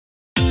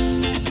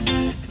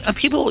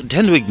People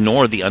tend to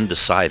ignore the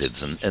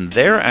undecideds, and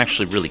they're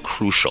actually really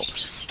crucial.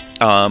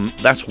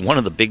 That's one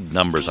of the big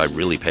numbers I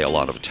really pay a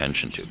lot of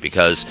attention to,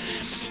 because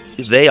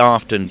they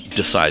often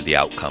decide the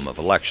outcome of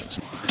elections.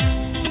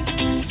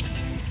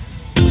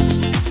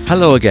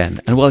 Hello again,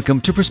 and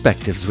welcome to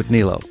Perspectives with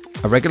Nilo,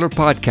 a regular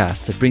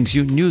podcast that brings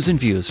you news and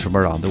views from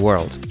around the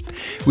world.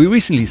 We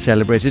recently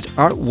celebrated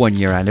our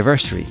 1-year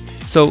anniversary,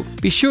 so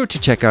be sure to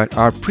check out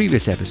our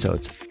previous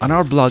episodes on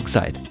our blog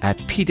site at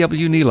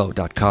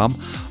pwnilo.com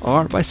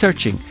or by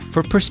searching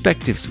for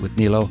Perspectives with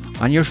Nilo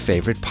on your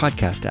favourite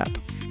podcast app.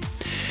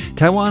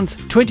 Taiwan's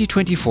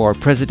 2024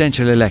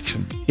 presidential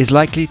election is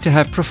likely to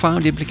have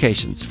profound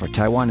implications for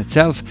Taiwan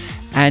itself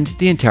and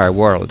the entire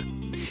world.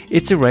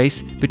 It's a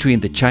race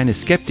between the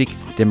China-skeptic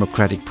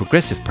Democratic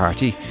Progressive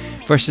Party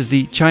versus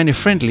the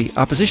China-friendly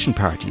opposition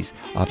parties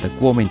of the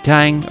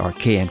Kuomintang, or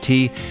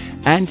KMT,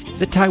 and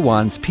the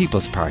Taiwan's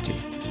People's Party.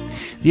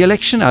 The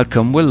election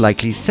outcome will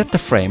likely set the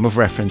frame of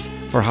reference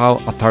for how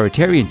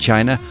authoritarian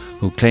China,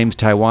 who claims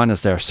Taiwan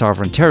as their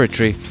sovereign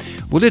territory,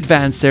 will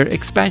advance their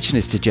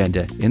expansionist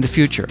agenda in the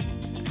future.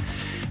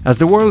 As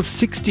the world's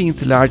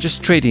 16th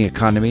largest trading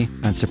economy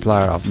and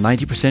supplier of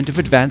 90% of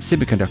advanced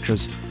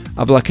semiconductors,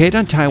 a blockade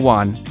on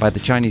Taiwan by the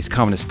Chinese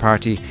Communist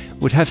Party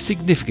would have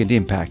significant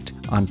impact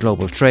on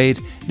global trade,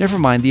 never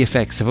mind the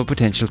effects of a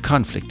potential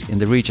conflict in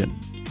the region.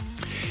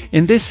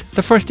 In this,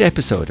 the first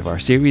episode of our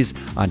series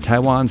on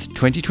Taiwan's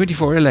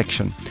 2024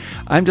 election,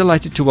 I'm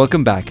delighted to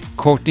welcome back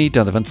Courtney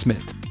Donovan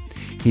Smith.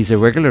 He's a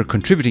regular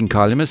contributing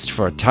columnist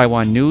for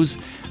Taiwan News,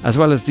 as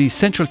well as the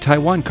Central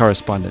Taiwan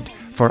correspondent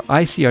for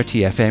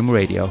ICRT FM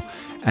Radio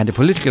and a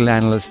political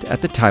analyst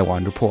at the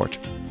Taiwan Report.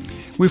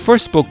 We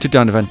first spoke to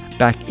Donovan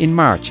back in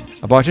March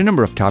about a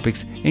number of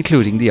topics,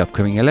 including the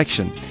upcoming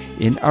election,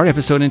 in our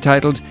episode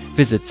entitled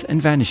Visits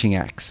and Vanishing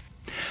Acts.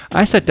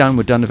 I sat down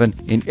with Donovan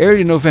in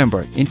early November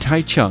in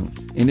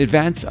Taichung in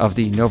advance of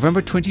the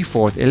November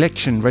 24th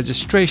election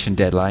registration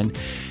deadline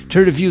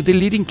to review the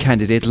leading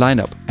candidate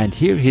lineup and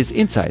hear his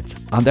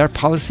insights on their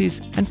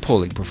policies and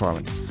polling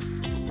performance.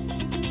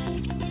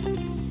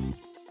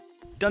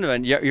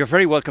 Donovan, you're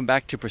very welcome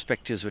back to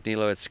Perspectives with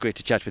Nilo. It's great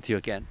to chat with you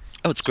again.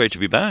 Oh, it's great to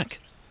be back.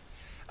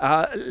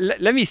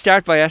 Let me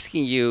start by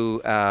asking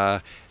you,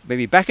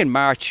 maybe back in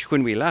March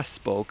when we last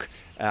spoke,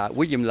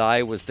 William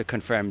Lai was the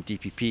confirmed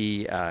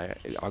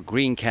DPP or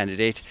Green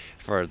candidate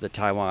for the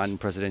Taiwan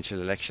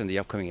presidential election, the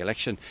upcoming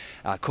election.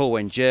 Ko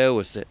Wen-je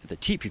was the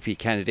TPP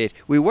candidate.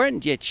 We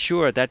weren't yet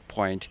sure at that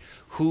point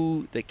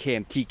who the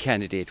KMT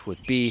candidate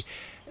would be.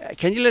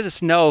 Can you let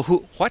us know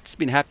what's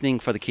been happening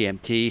for the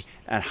KMT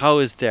and how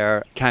is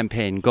their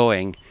campaign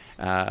going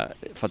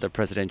for the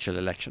presidential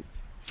election?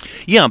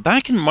 Yeah,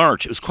 back in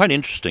March, it was quite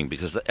interesting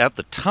because at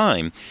the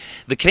time,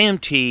 the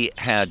KMT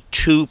had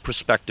two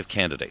prospective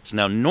candidates.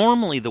 Now,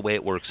 normally the way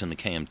it works in the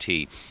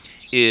KMT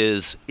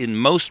is in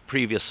most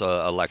previous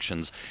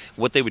elections,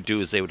 what they would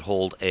do is they would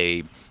hold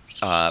a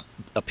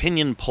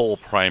opinion poll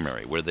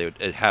primary where they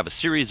would have a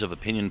series of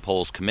opinion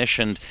polls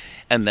commissioned,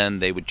 and then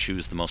they would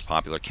choose the most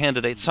popular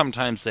candidate.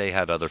 Sometimes they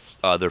had other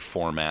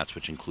formats,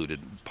 which included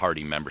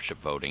party membership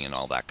voting and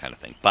all that kind of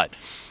thing. But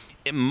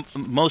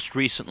most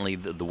recently,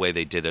 the way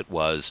they did it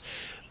was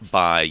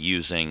by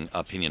using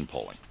opinion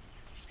polling.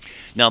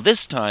 Now,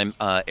 this time,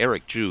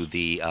 Eric Zhu,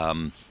 the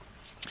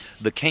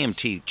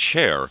KMT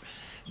chair,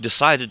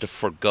 decided to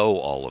forgo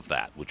all of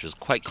that, which is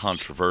quite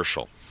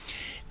controversial.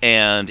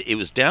 And it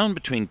was down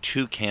between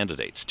two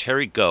candidates,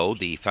 Terry Gou,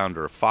 the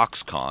founder of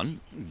Foxconn,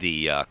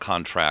 the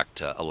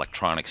contract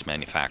electronics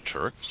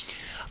manufacturer,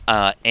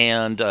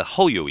 and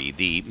Hou Youyi,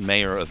 the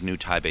mayor of New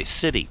Taipei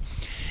City.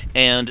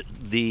 And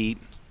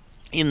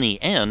in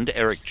the end,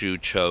 Eric Zhu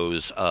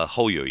chose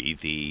Hou Youyi,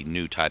 the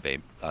new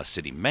Taipei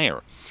city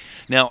mayor.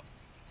 Now,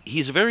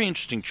 he's a very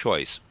interesting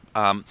choice.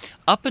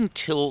 Up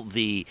until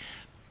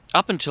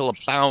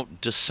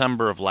about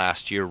December of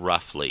last year,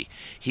 roughly,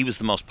 he was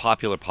the most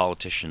popular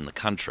politician in the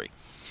country.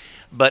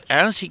 But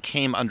as he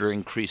came under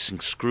increasing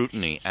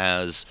scrutiny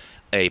as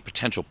a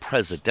potential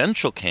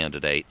presidential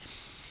candidate,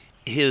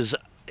 his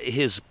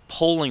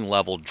polling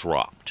level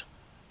dropped.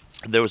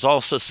 There was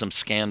also some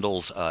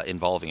scandals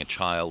involving a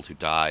child who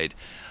died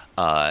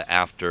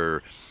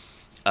after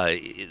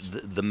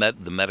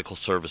the medical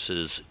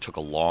services took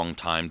a long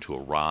time to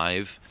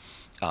arrive,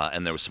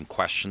 and there were some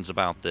questions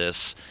about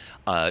this.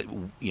 As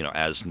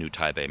new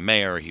Taipei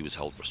mayor, he was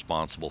held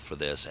responsible for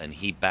this, and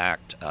he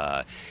backed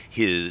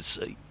his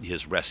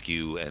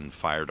rescue and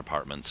fire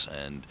departments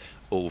and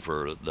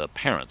over the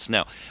parents.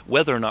 Now,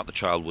 whether or not the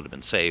child would have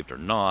been saved or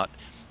not,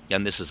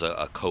 and this is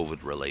a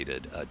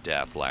COVID-related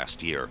death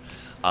last year.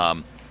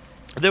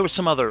 There were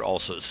some other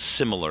also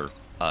similar.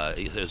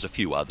 There's a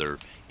few other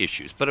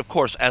issues, but of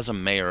course, as a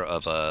mayor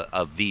of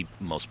the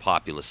most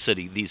populous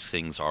city, these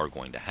things are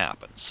going to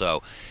happen.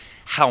 So,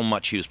 how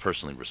much he was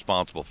personally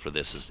responsible for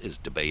this is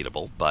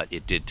debatable, but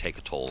it did take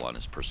a toll on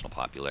his personal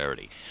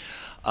popularity.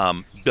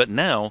 But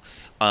now,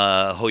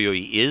 Hou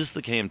Youyi is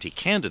the KMT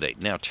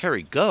candidate. Now,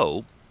 Terry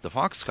Gou, the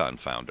Foxconn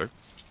founder,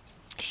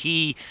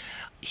 he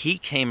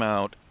came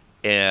out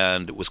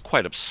and was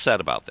quite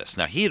upset about this.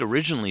 Now, he had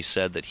originally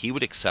said that he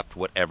would accept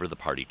whatever the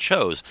party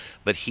chose,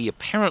 but he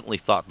apparently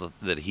thought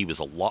that he was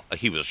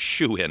a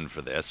shoo-in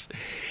for this,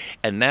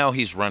 and now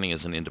he's running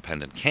as an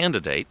independent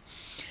candidate,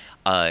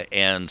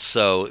 and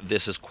so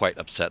this has quite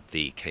upset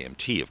the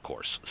KMT, of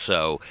course.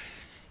 So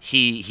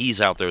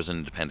he's out there as an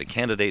independent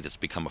candidate. It's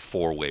become a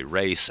four-way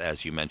race,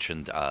 as you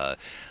mentioned.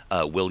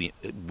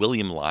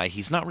 William Lai,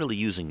 he's not really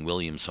using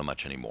William so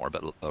much anymore,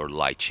 or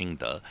Lai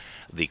Ching-te,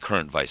 the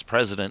current vice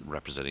president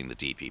representing the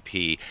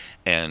DPP,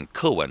 and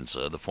Ke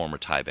Wen-je, the former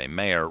Taipei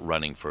mayor,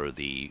 running for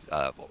the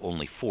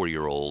only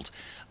 4-year-old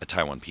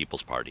Taiwan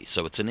People's Party.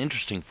 So it's an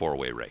interesting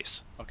four-way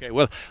race. Okay,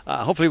 well,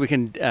 hopefully we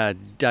can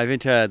dive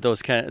into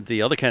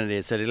the other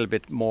candidates a little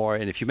bit more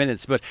in a few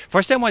minutes. But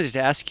first I wanted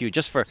to ask you,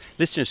 just for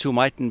listeners who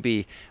mightn't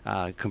be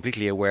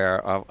completely aware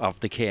of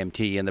the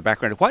KMT and the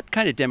background, what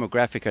kind of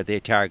demographic are they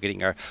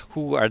targeting, or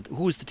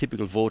who's the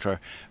typical voter,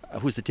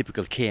 who's the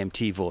typical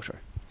KMT voter?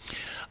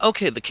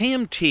 Okay, the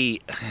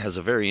KMT has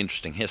a very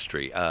interesting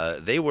history.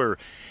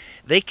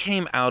 They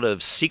came out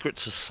of secret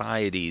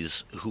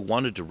societies who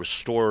wanted to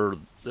restore.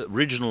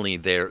 Originally,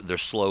 their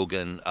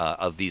slogan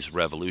of these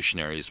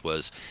revolutionaries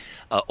was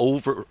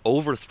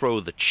overthrow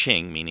the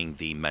Qing, meaning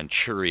the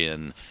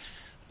Manchurian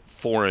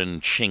foreign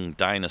Qing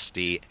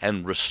dynasty,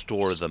 and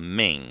restore the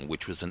Ming,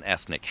 which was an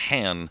ethnic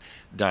Han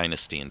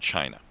dynasty in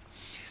China.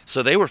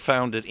 So they were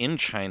founded in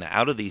China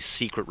out of these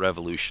secret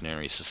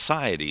revolutionary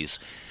societies,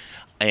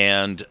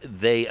 and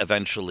they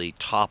eventually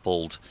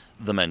toppled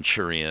the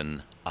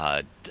Manchurian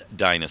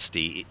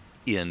dynasty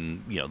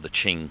in the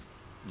Qing,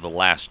 the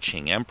last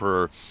Qing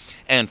emperor,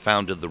 and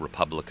founded the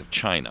Republic of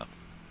China.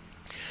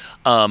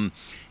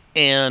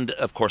 And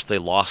of course, they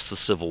lost the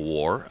Civil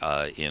War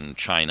in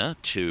China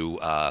to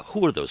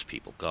who are those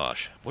people?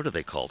 Gosh, what are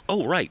they called?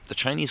 Oh, right, the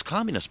Chinese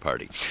Communist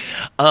Party.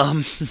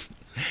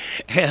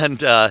 And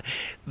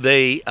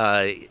they,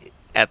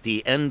 at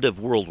the end of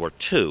World War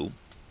II,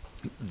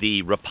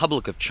 the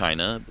Republic of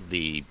China,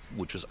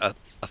 which was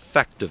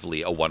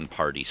effectively a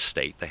one-party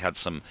state. They had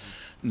some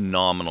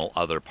nominal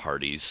other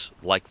parties,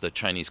 like the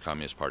Chinese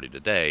Communist Party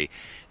today.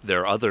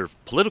 There are other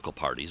political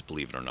parties,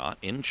 believe it or not,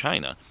 in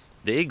China.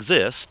 They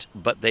exist,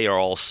 but they are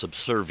all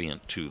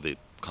subservient to the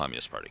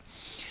Communist Party.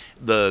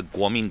 The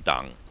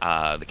Kuomintang,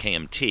 the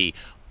KMT,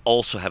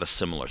 also had a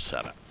similar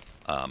setup.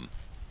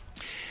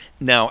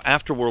 Now,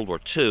 after World War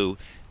II,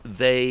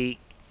 they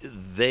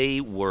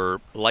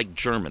were, like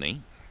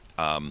Germany,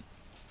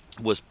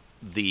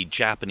 the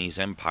Japanese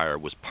Empire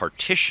was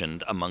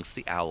partitioned amongst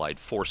the Allied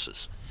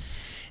forces.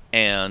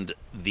 And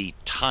the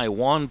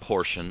Taiwan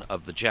portion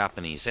of the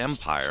Japanese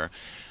Empire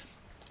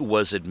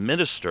was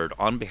administered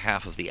on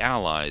behalf of the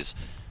Allies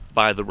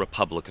by the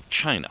Republic of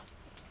China.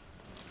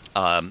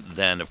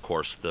 Then, of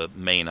course, the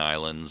main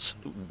islands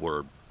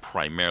were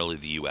primarily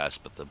the U.S.,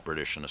 but the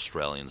British and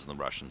Australians and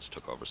the Russians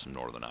took over some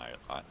northern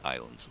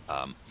islands.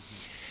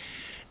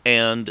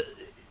 And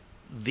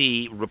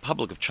the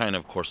Republic of China,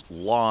 of course,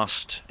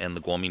 lost, and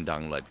the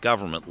Kuomintang-led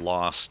government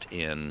lost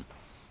in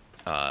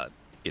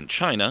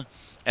China,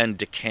 and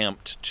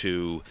decamped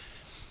to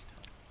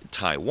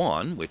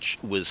Taiwan, which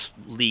was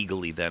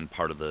legally then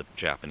part of the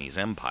Japanese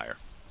Empire.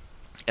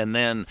 And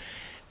then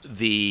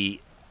they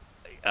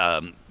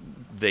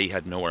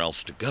had nowhere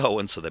else to go,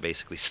 and so they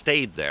basically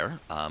stayed there.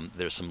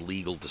 There's some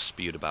legal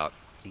dispute about,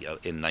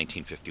 in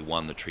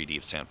 1951, the Treaty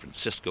of San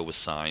Francisco was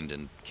signed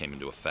and came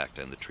into effect,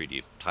 and the Treaty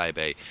of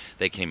Taipei,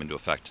 they came into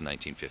effect in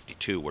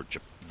 1952, where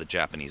the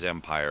Japanese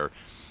Empire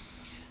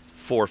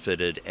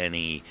forfeited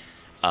any.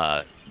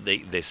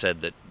 They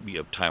said that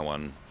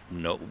Taiwan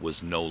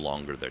was no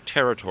longer their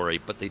territory,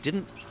 but they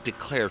didn't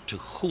declare to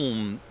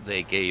whom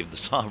they gave the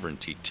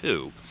sovereignty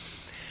to.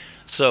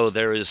 So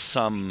there is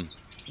some,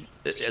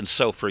 and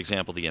so, for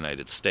example, the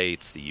United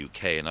States, the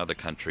UK, and other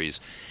countries,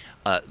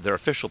 their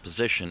official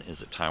position is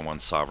that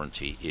Taiwan's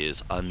sovereignty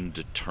is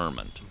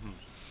undetermined. Mm-hmm.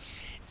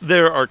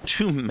 There are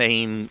two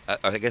main,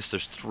 I guess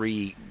there's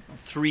three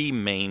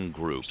main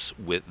groups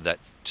that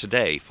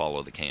today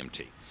follow the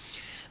KMT.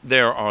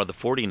 There are the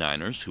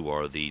 49ers, who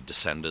are the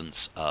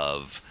descendants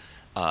of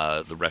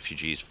the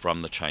refugees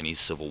from the Chinese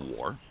Civil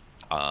War.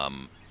 A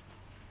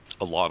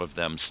lot of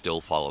them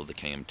still follow the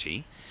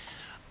KMT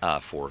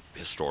for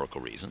historical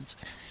reasons.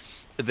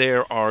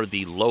 There are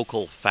the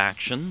local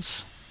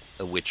factions,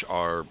 which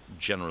are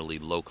generally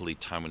locally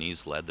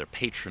Taiwanese-led. They're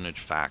patronage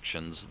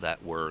factions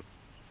that were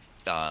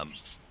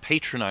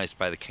patronized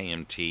by the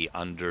KMT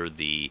under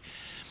the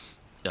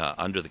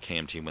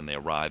KMT when they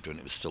arrived, when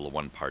it was still a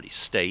one-party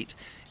state.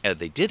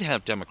 They did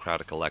have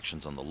democratic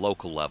elections on the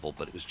local level,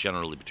 but it was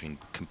generally between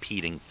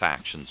competing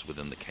factions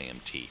within the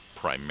KMT,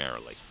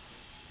 primarily.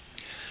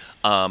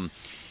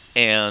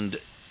 And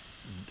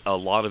a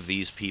lot of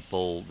these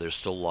people, there's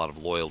still a lot of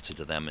loyalty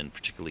to them in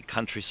particularly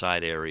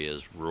countryside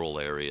areas, rural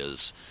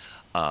areas,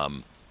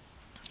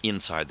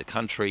 inside the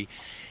country.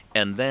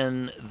 And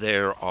then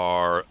there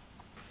are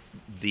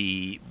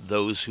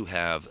those who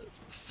have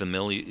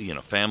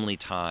family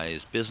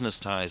ties, business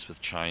ties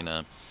with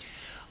China.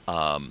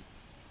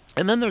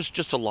 And then there's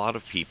just a lot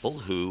of people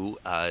who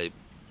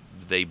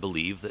they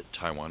believe that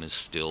Taiwan is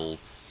still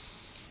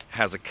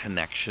has a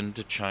connection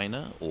to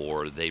China,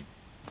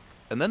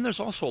 and then there's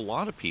also a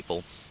lot of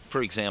people,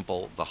 for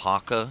example, the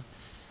Hakka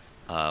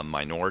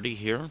minority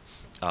here,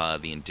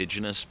 the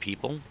indigenous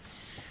people.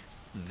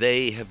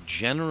 They have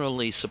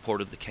generally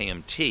supported the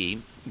KMT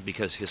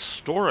because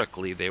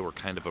historically they were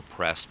kind of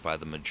oppressed by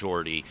the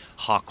majority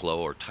Haklo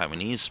or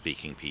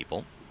Taiwanese-speaking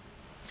people.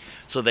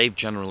 So they've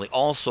generally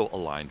also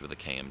aligned with the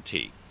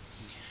KMT.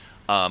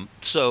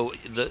 So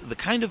the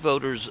kind of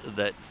voters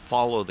that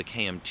follow the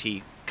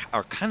KMT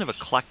are kind of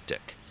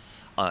eclectic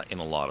in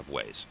a lot of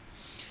ways.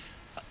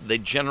 They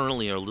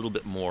generally are a little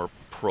bit more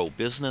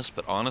pro-business,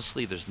 but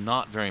honestly, there's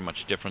not very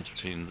much difference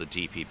between the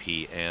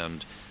DPP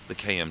and the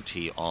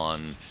KMT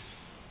on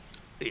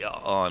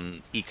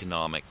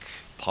economic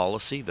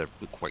policy. They're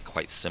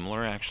quite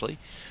similar, actually.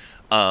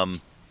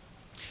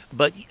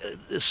 But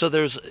so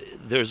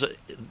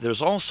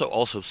there's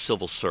also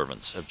civil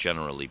servants have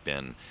generally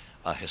been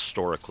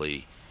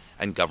historically,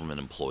 and government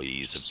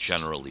employees have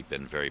generally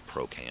been very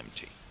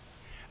pro-KMT.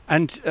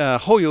 And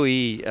Ho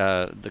Yui,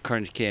 the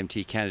current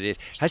KMT candidate,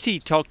 has he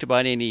talked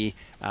about any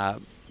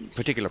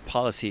particular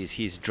policies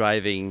he's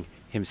driving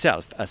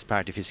himself as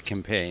part of his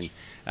campaign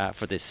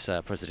for this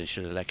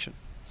presidential election?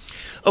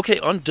 Okay,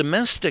 on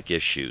domestic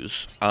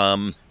issues,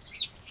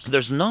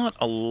 there's not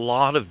a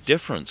lot of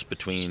difference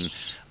between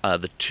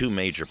the two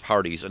major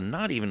parties, and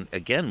not even,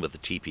 again, with the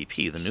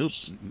TPP,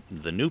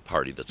 the new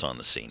party that's on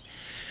the scene.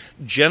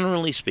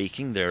 Generally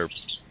speaking, they're,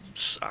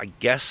 I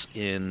guess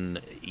in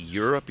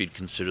Europe you'd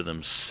consider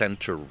them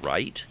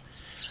center-right.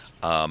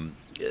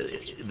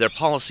 Their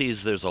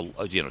policies, there's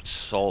to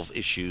solve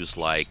issues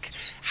like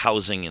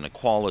housing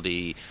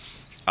inequality,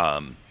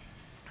 the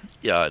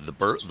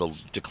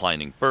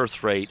declining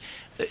birth rate.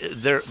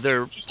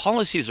 Their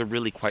policies are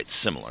really quite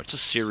similar. It's a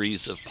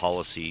series of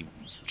policy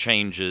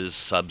changes,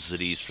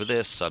 subsidies for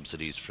this,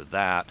 subsidies for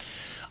that.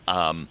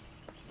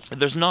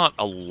 There's not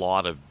a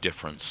lot of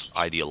difference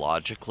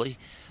ideologically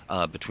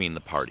between the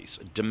parties.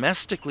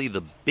 Domestically,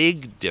 the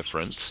big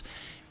difference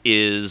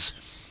is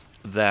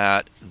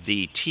that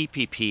the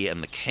TPP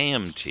and the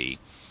KMT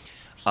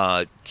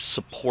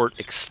support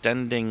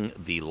extending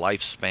the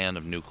lifespan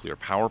of nuclear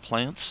power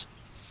plants,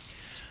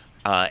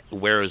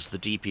 whereas the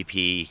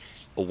DPP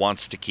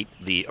wants to keep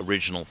the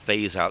original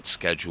phase-out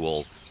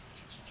schedule,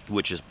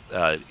 which is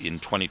in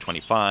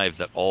 2025,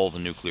 that all the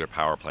nuclear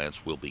power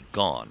plants will be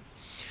gone.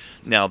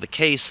 Now, the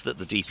case that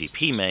the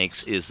DPP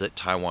makes is that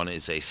Taiwan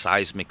is a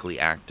seismically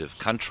active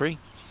country.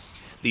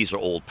 These are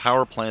old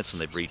power plants, and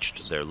they've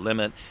reached their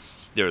limit.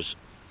 There's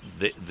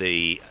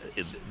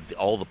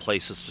all the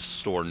places to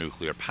store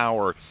nuclear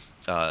power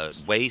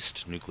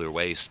nuclear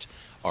waste,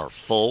 are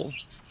full,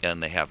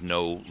 and they have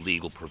no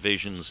legal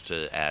provisions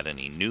to add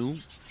any new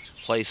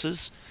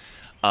places.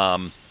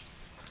 And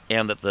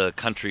that the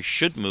country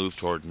should move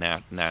toward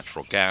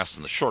natural gas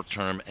in the short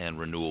term and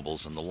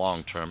renewables in the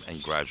long term,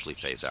 and gradually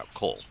phase out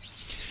coal.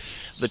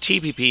 The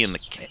TPP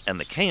and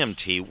the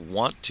KMT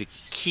want to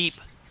keep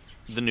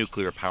the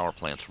nuclear power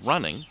plants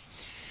running,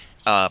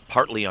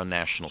 partly on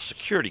national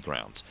security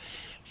grounds,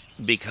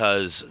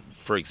 because,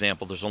 for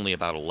example, there's only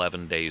about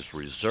 11 days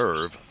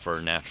reserve for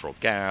natural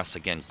gas.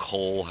 Again,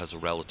 coal has a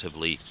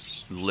relatively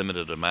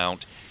limited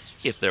amount.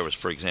 If there was,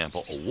 for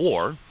example, a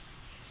war,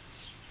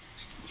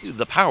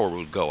 the power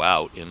would go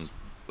out in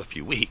a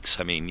few weeks.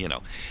 I mean,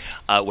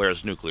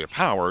 whereas nuclear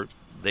power,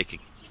 they could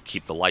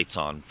keep the lights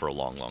on for a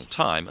long, long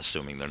time,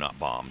 assuming they're not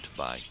bombed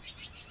by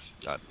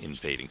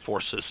invading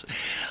forces.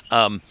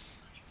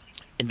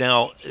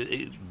 Now,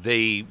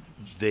 they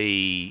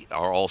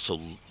are also,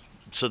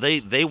 so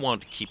they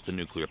want to keep the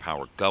nuclear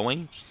power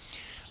going.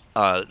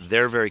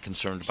 They're very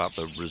concerned about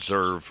the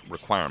reserve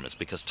requirements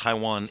because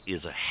Taiwan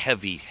is a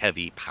heavy,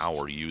 heavy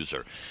power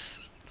user.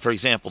 For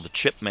example, the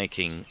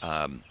chip-making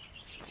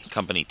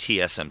company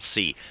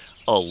TSMC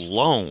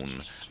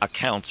alone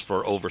accounts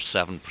for over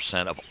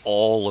 7% of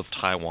all of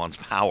Taiwan's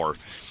power,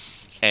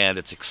 and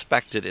it's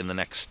expected in the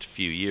next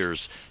few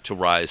years to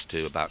rise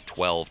to about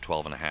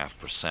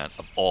 12.5%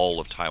 of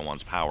all of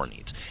Taiwan's power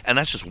needs. And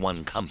that's just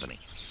one company.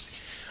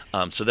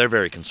 So they're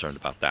very concerned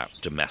about that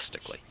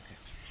domestically.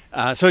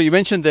 So you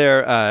mentioned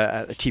there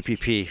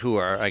TPP, who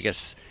are, I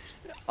guess,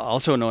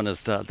 also known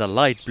as the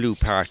light blue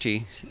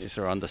party, is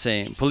on the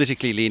same,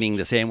 politically leaning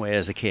the same way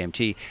as the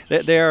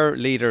KMT. Their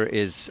leader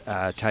is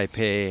former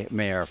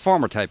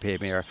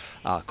Taipei Mayor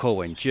Ko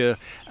Wen-je.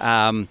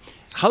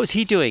 How is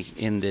he doing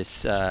in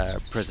this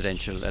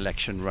presidential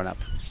election run-up?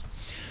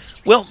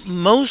 Well,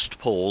 most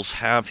polls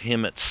have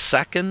him at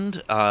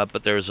second,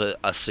 but there's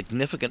a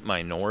significant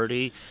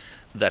minority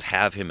that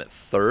have him at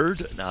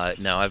third.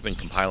 Now, I've been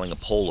compiling a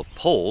poll of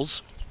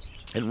polls,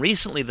 and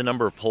recently the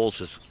number of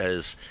polls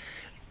has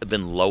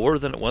been lower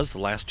than it was the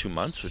last 2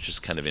 months, which is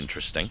kind of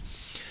interesting.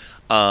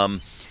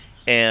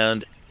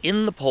 And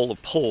in the poll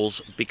of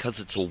polls, because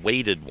it's a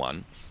weighted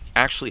one,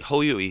 actually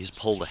Ho Yui is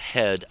pulled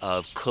ahead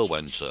of Ko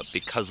Wen-je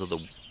because of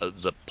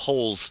the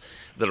polls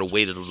that are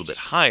weighted a little bit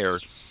higher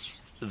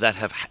that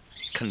have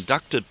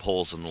conducted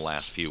polls in the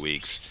last few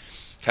weeks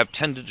have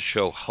tended to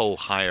show Ho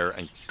higher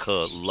and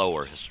Ke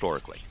lower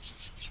historically.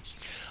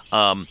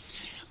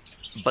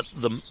 But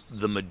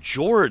the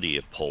majority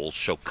of polls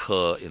show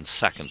Ke in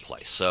second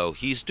place, so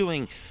he's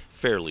doing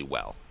fairly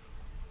well.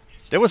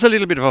 There was a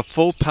little bit of a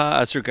faux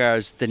pas as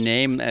regards the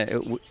name.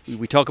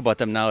 We talk about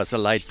them now as the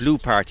light blue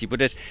party,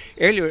 but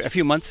earlier, a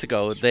few months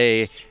ago,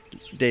 they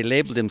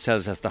labelled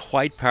themselves as the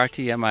white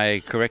party. Am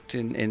I correct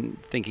in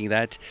thinking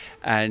that?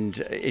 And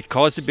it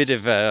caused a bit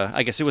of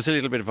I guess it was a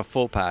little bit of a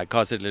faux pas. It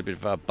caused a little bit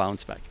of a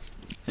bounce back.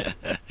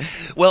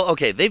 Well,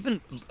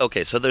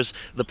 so there's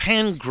the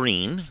pan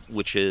green,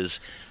 which is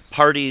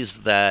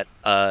parties that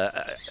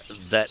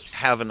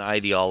have an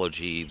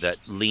ideology that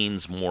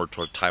leans more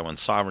toward Taiwan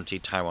sovereignty,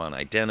 Taiwan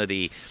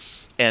identity,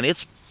 and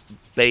it's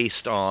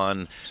based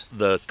on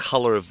the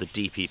color of the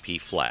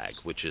DPP flag,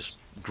 which is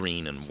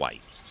green and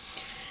white.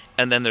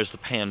 And then there's the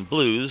pan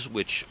blues,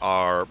 which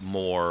are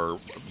more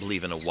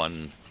believe in a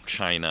one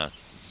China,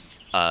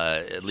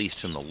 at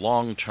least in the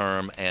long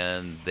term,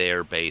 and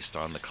they're based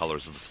on the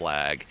colors of the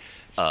flag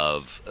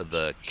of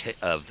the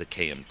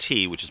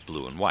KMT, which is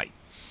blue and white.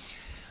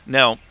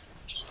 Now,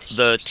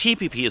 the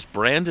TPP has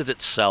branded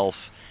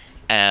itself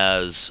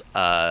as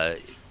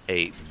the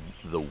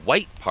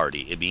white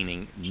party,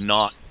 meaning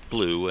not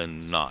blue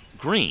and not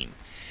green.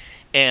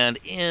 And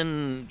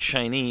in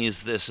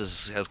Chinese, this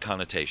has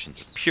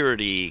connotations of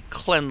purity,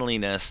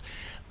 cleanliness.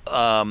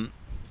 But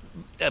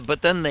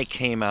then they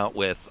came out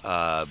with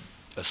a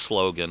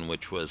slogan,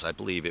 which was, I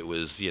believe it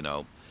was,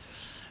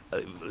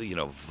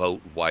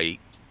 vote white.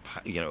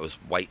 It was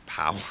white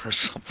power or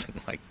something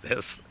like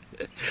this.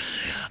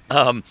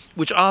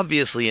 Which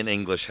obviously in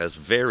English has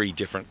very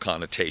different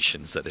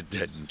connotations than it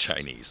did in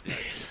Chinese.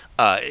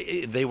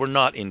 They were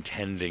not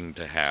intending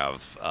to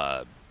have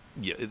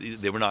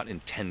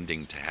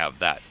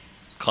that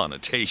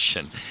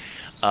connotation,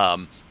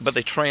 but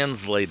they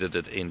translated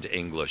it into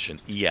English, and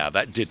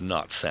that did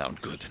not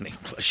sound good in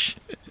English.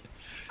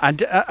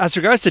 And as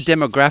regards to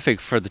demographic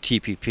for the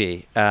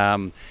TPP,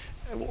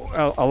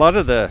 a lot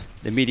of the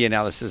media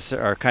analysis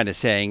are kind of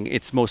saying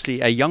it's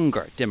mostly a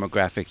younger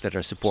demographic that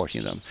are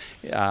supporting them.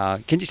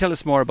 Can you tell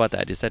us more about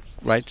that? Is that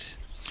right?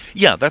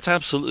 Yeah, that's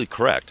absolutely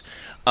correct.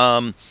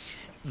 The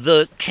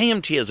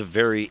KMT has a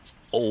very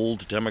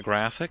old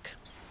demographic,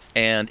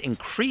 and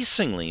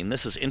increasingly, and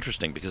this is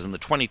interesting because in the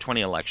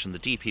 2020 election, the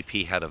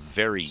DPP had a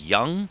very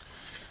young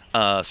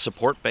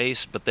support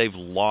base, but they've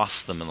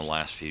lost them in the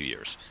last few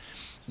years.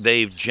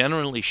 They've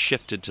generally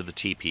shifted to the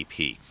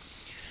TPP.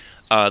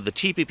 The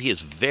TPP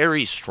is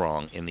very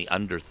strong in the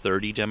under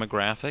 30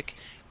 demographic,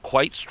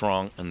 quite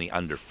strong in the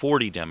under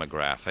 40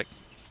 demographic.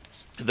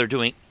 They're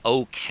doing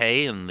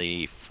okay in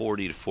the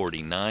 40 to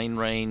 49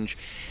 range,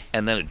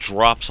 and then it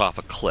drops off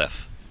a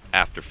cliff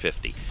after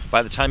 50.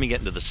 By the time you get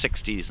into the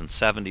 60s and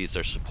 70s,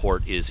 their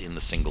support is in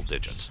the single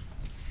digits.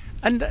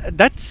 And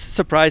that's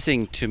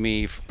surprising to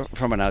me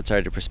from an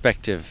outsider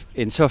perspective,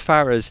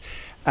 insofar as,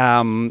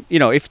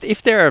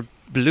 if they're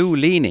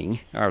blue-leaning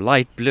or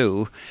light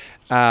blue,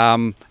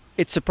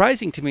 it's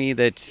surprising to me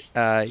that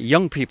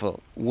young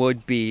people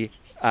would be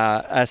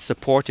as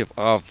supportive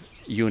of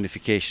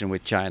unification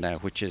with China,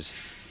 which is,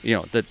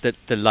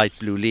 the light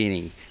blue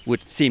leaning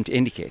would seem to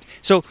indicate.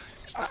 So,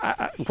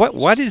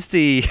 what is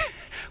the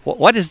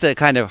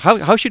kind of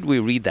how should we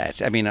read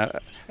that? I mean,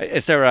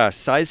 is there a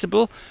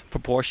sizable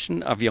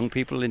proportion of young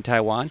people in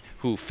Taiwan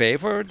who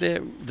favor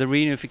the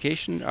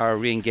reunification or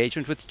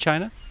re-engagement with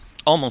China?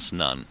 Almost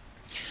none.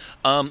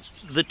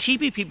 The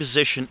TPP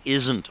position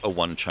isn't a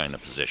one China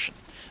position.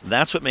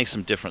 That's what makes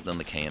them different than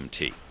the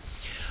KMT.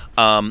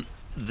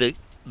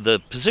 The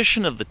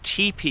position of the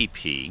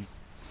TPP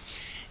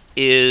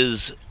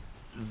is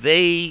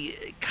they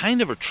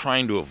kind of are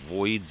trying to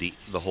avoid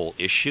the whole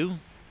issue,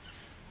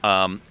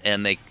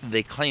 and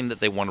they claim that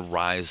they want to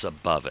rise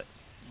above it.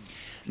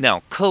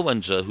 Now, Ko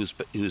Wen-je, who's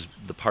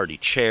the party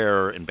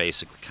chair and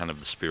basically kind of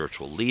the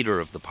spiritual leader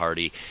of the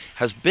party,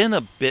 has been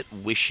a bit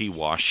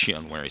wishy-washy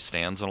on where he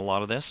stands on a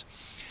lot of this.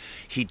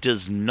 He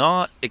does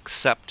not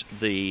accept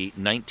the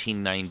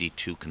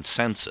 1992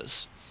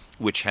 consensus,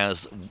 which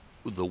has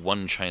the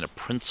one China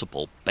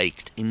principle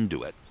baked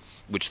into it,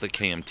 which the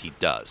KMT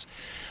does.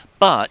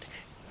 But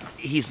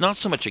he's not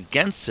so much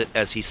against it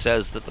as he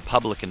says that the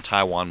public in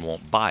Taiwan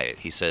won't buy it.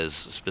 He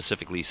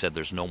said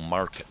there's no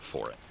market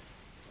for it.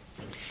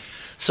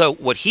 So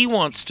what he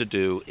wants to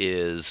do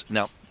is,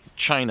 now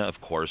China, of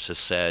course, has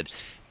said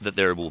that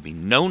there will be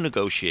no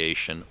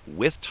negotiation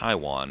with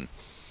Taiwan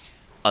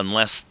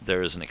unless they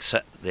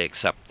accept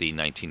the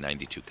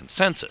 1992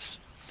 consensus.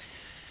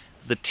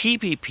 The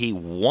TPP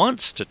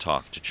wants to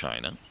talk to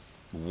China,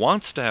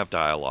 wants to have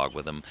dialogue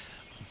with them,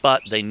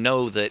 but they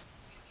know that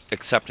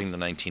accepting the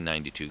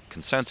 1992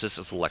 consensus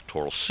is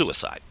electoral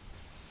suicide.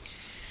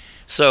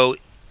 So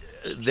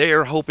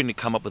they're hoping to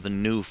come up with a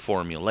new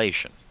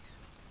formulation.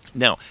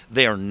 Now,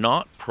 they are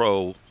not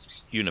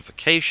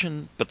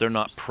pro-unification, but they're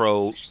not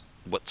pro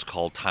what's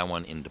called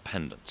Taiwan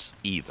independence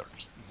either.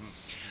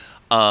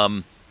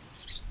 The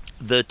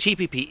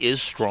TPP is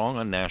strong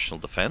on national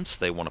defense.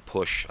 They want to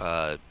push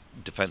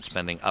defense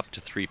spending up to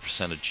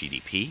 3% of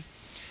GDP.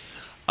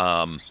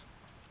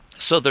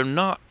 So they're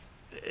not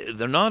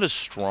as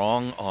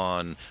strong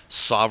on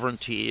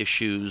sovereignty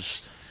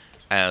issues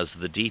as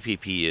the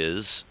DPP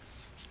is,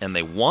 and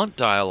they want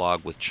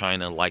dialogue with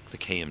China like the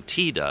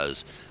KMT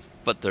does,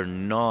 but they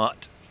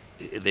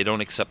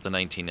don't accept the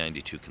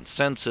 1992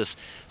 consensus,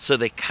 so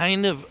they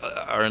kind of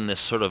are in this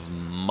sort of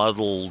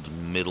muddled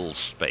middle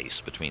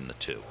space between the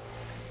two.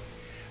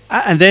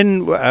 And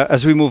then,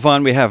 as we move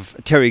on, we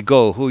have Terry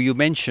Goh, who you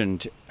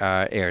mentioned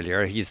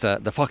earlier. He's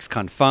the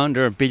Foxconn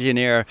founder,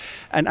 billionaire.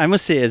 And I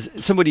must say, as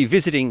somebody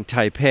visiting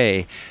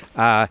Taipei,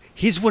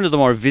 he's one of the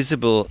more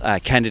visible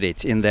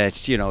candidates in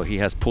that, you know, he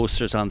has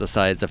posters on the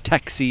sides of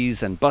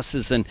taxis and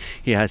buses, and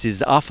he has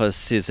his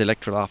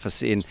electoral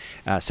office in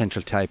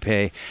Central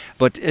Taipei.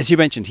 But as you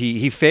mentioned,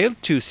 he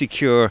failed to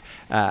secure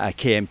a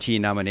KMT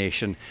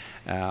nomination,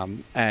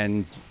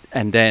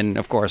 and then,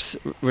 of course,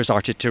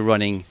 resorted to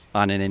running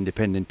on an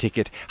independent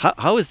ticket.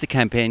 How is the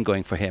campaign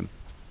going for him?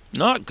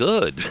 Not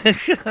good.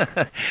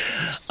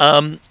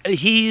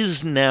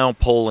 He's now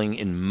polling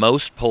in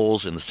most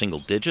polls in the single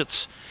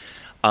digits.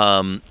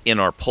 In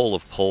our poll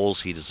of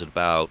polls, he's at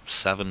about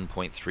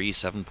 7.3,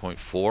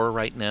 7.4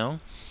 right now.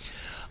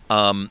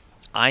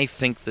 I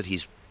think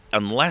that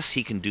unless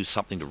he can do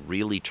something to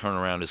really turn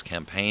around his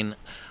campaign,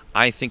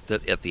 I think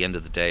that at the end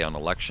of the day, on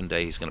election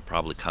day, he's going to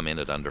probably come in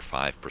at under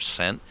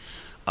 5%.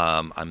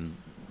 I'm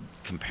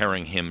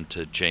comparing him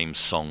to James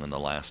Song in the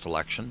last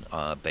election,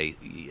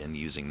 and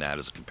using that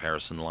as a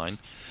comparison line.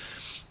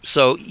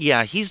 So,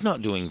 yeah, he's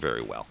not doing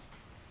very well.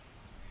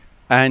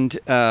 And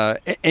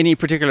any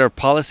particular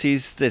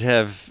policies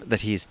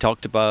that he's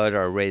talked about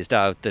or raised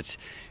out that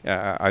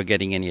are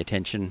getting any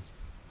attention?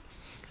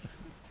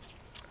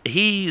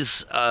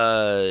 He's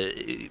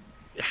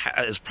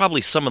has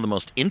probably some of the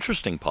most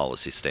interesting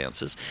policy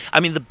stances. I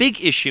mean, the big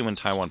issue in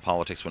Taiwan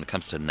politics when it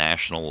comes to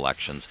national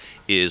elections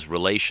is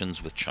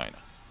relations with China.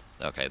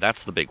 Okay,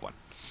 that's the big one.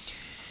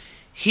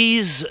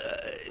 He's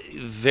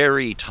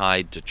very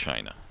tied to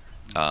China.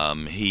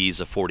 He's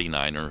a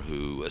 49er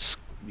who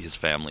his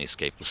family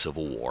escaped the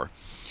Civil War.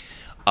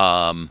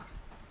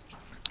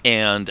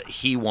 And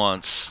he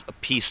wants a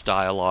peace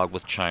dialogue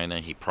with China.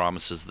 He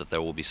promises that there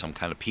will be some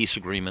kind of peace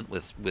agreement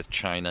with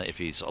China if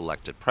he's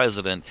elected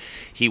president.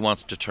 He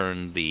wants to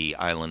turn the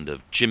island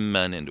of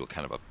Jinmen into a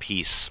kind of a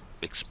peace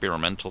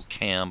experimental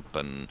camp,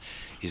 and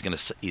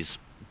he's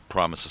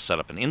promised to set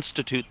up an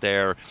institute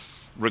there,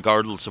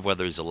 regardless of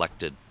whether he's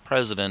elected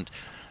president,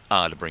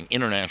 to bring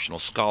international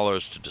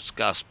scholars to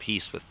discuss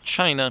peace with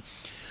China.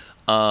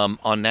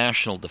 On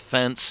national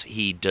defense,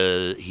 he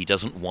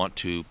doesn't want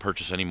to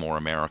purchase any more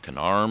American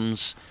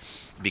arms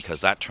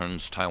because that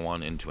turns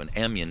Taiwan into an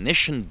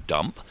ammunition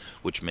dump,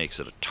 which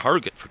makes it a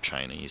target for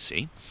China, you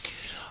see.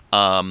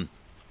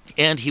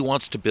 And he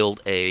wants to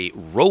build a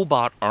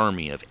robot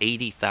army of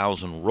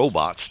 80,000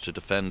 robots to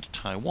defend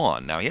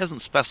Taiwan. Now, he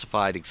hasn't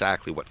specified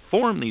exactly what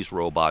form these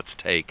robots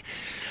take.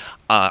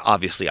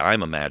 Obviously,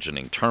 I'm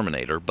imagining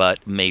Terminator,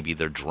 but maybe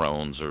they're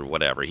drones or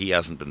whatever. He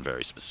hasn't been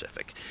very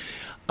specific.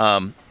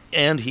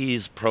 And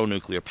he's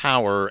pro-nuclear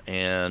power,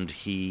 and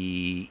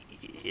here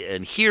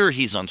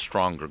he's on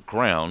stronger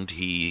ground.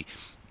 He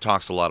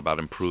talks a lot about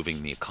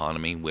improving the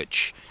economy,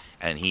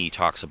 and he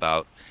talks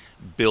about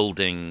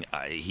building.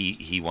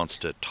 He wants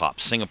to top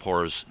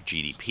Singapore's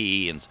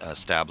GDP and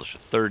establish a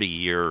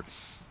 30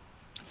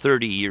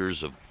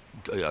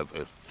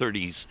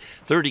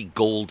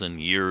 golden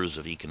years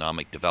of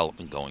economic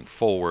development going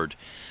forward.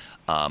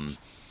 And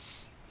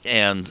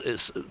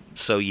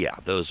so, yeah,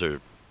 those are.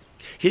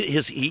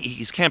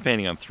 He's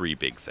campaigning on three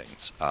big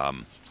things,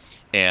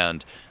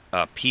 and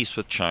peace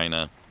with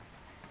China,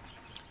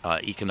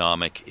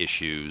 economic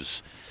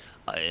issues,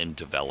 and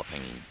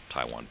developing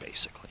Taiwan,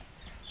 basically.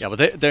 Yeah,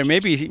 well, there may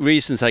be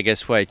reasons, I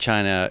guess, why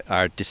China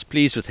are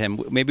displeased with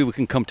him. Maybe we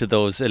can come to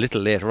those a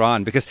little later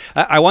on, because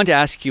I want to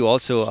ask you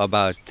also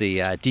about the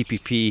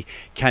DPP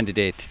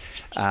candidate,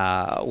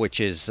 which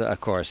is, of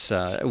course,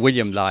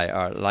 William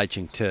Lai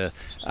Ching-te,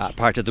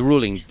 part of the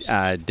ruling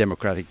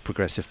Democratic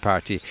Progressive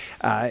Party.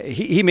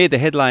 He made the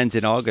headlines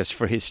in August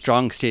for his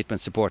strong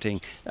statement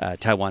supporting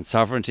Taiwan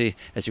sovereignty,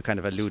 as you kind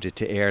of alluded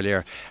to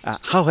earlier.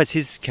 How has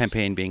his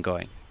campaign been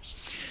going?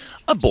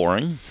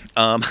 Boring.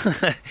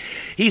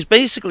 He's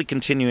basically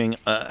continuing.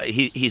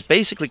 He's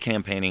basically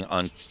campaigning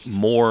on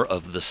more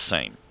of the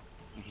same.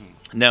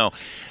 Mm-hmm. Now,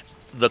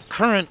 the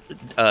current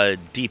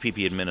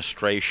DPP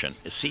administration.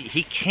 See,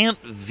 he can't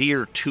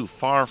veer too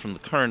far from the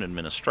current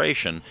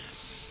administration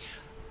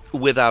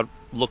without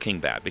looking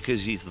bad,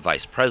 because he's the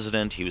vice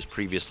president. He was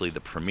previously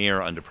the premier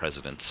under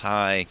President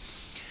Tsai,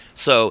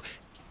 so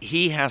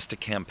he has to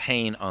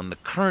campaign on the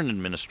current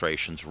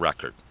administration's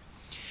record.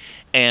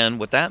 And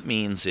what that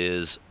means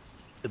is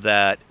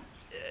that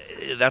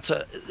that's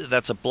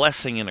a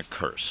blessing and a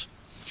curse.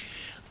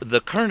 The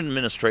current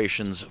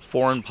administration's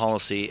foreign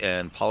policy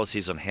and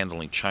policies on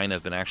handling China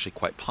have been actually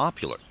quite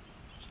popular.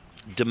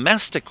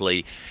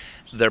 Domestically,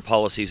 their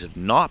policies have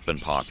not been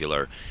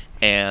popular,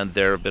 and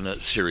there have been a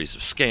series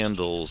of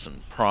scandals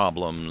and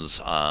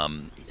problems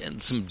and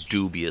some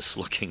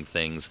dubious-looking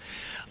things.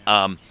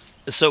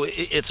 So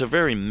it's a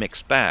very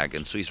mixed bag,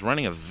 and so he's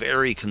running a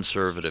very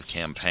conservative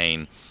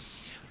campaign.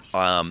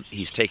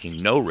 He's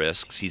taking no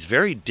risks. He's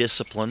very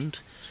disciplined,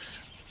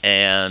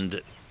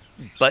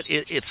 but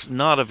it's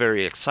not a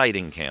very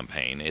exciting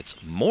campaign. It's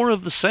more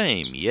of the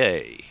same.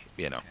 Yay.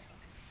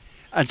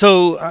 And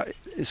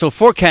so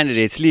four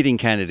candidates, leading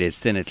candidates,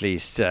 then at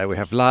least we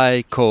have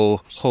Lai,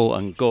 Ko, Ho,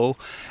 and Go,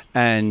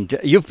 and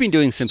you've been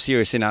doing some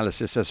serious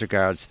analysis as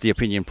regards the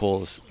opinion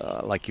polls,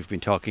 like you've been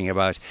talking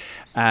about.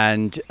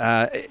 And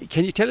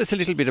can you tell us a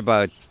little bit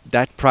about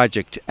that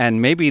project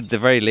and maybe the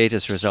very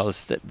latest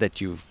results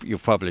that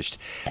you've published,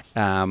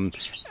 and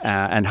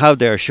how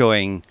they're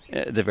showing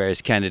the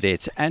various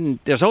candidates? And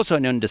there's also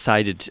an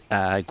undecided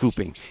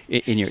grouping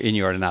in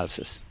your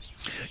analysis.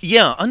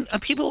 Yeah,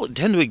 people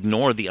tend to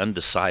ignore the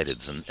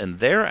undecideds, and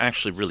they're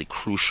actually really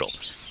crucial.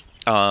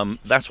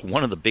 That's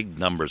one of the big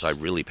numbers I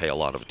really pay a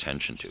lot of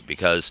attention to,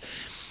 because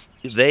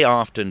they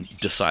often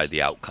decide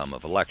the outcome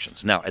of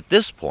elections. Now, at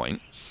this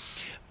point,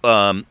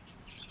 Lai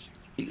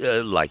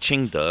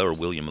Ching-te, or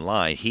William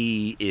Lai,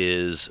 he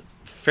is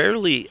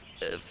fairly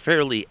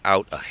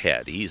out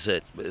ahead. He's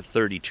at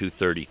 32,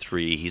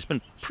 33. He's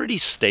been pretty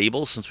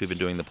stable since we've been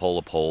doing the poll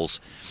of polls.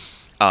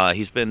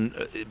 He's been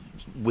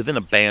within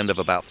a band of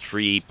about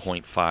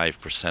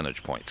 3.5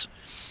 percentage points.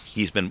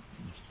 He's been,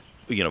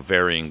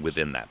 varying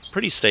within that.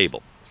 Pretty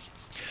stable.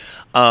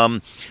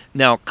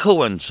 Now,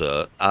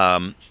 Ko-en-je,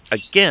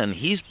 again,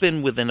 he's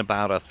been within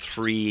about a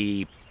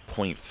 3.3,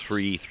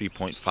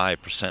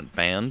 3.5%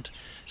 band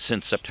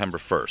since September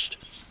 1st.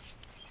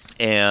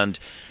 And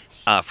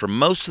for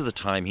most of the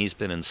time, he's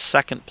been in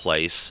second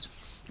place,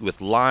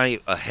 with Lai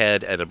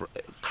ahead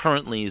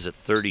currently he's at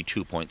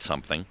 32 point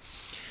something.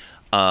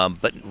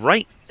 But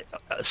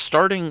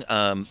starting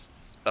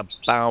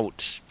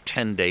about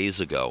 10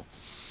 days ago,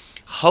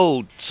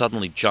 Ho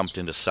suddenly jumped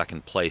into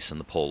second place in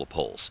the poll of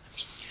polls.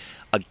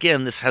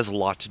 Again, this has a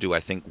lot to do, I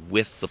think,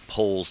 with the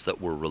polls that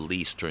were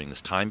released during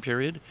this time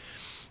period.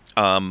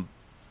 But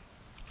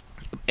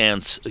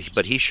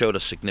he showed a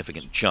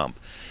significant jump.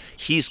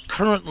 He's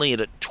currently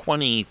at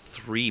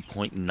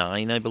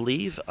 23.9, I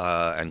believe,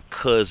 and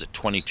Ke's at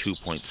 22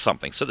 point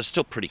something. So they're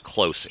still pretty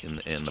close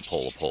in the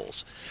poll of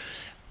polls.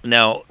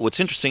 Now,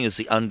 what's interesting is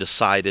the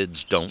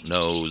undecideds, don't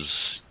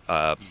knows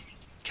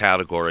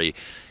category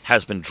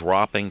has been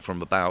dropping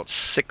from about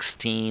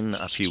 16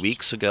 a few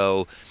weeks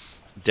ago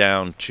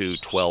down to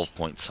 12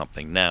 point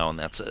something now, and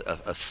that's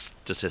a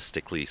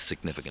statistically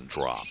significant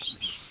drop.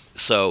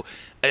 So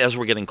as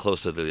we're getting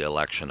closer to the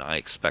election, I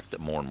expect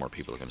that more and more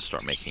people are going to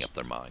start making up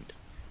their mind.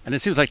 And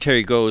it seems like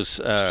Terry Go's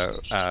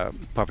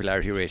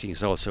popularity rating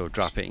is also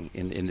dropping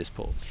in this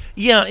poll.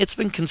 Yeah, it's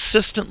been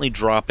consistently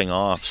dropping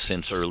off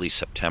since early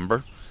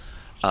September.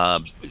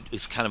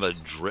 It's kind of a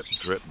drip.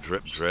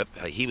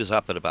 He was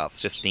up at about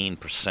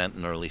 15%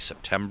 in early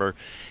September.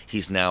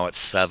 He's now at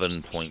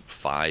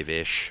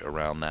 7.5-ish,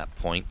 around that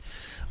point.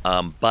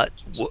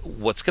 But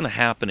what's going to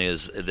happen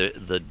is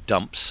the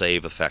dump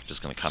save effect is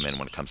going to come in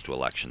when it comes to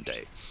election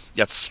day.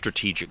 That's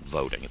strategic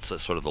voting. It's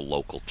sort of the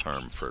local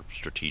term for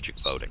strategic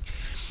voting.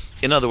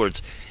 In other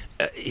words,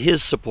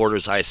 his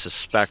supporters, I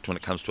suspect, when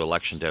it comes to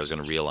election day, are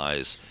going to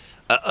realize,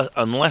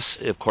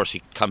 unless, of course,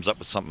 he comes up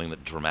with something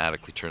that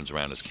dramatically turns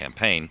around his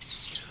campaign,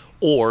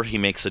 or he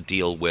makes a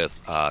deal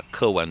with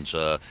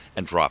Ko-en-je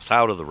and drops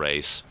out of the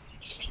race,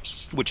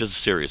 which is a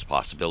serious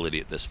possibility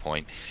at this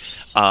point.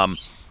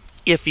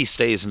 If he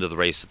stays into the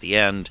race at the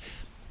end,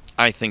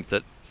 I think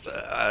that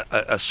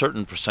a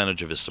certain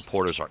percentage of his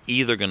supporters are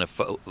either going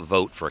to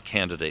vote for a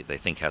candidate they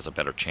think has a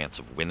better chance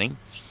of winning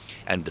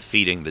and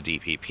defeating the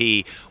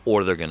DPP,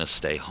 or they're going to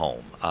stay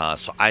home.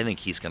 So I think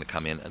he's going to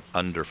come in at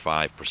under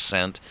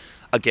 5%,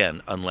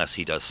 again, unless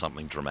he does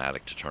something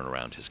dramatic to turn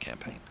around his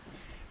campaign.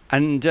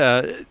 And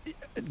the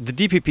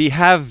DPP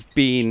have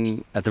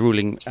been at the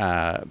ruling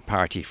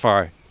party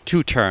for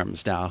 2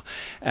 terms now,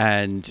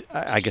 and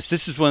I guess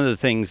this is one of the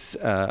things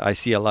I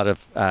see a lot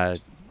of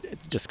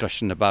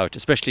discussion about,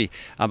 especially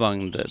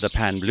among the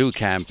pan-blue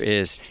camp,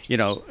 is,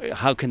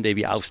 how can they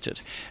be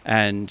ousted?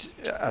 And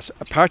as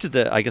a part of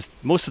I guess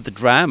most of the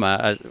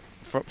drama,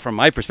 from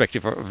my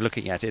perspective of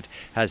looking at it,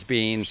 has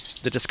been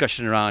the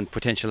discussion around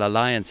potential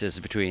alliances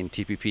between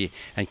TPP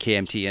and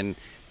KMT, and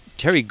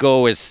Terry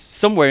Go is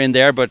somewhere in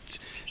there, but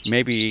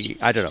maybe,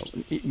 I don't know,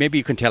 maybe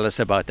you can tell us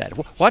about that.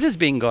 What has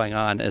been going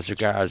on as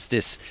regards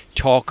this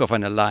talk of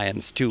an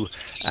alliance to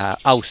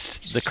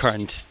oust the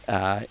current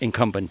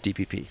incumbent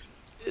DPP?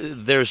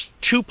 There's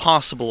 2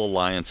 possible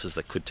alliances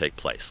that could take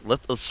place.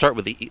 Let's start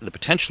with the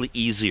potentially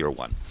easier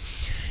one.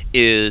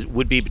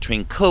 Would be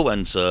between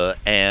Ko-en-je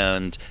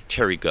and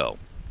Terry Go.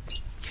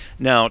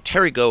 Now,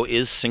 Terry Go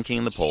is sinking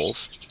in the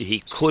polls. He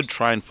could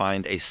try and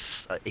find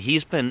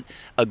he's been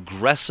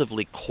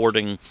aggressively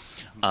courting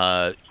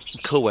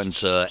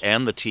Ko-en-je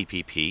and the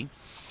TPP.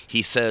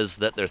 He says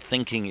that their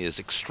thinking is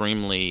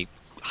extremely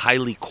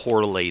highly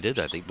correlated,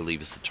 I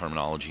believe is the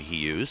terminology he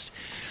used.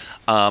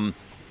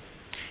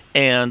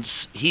 And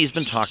he's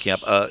been talking up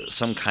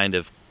some kind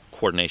of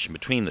coordination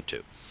between the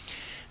two.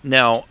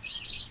 Now,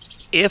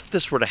 if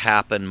this were to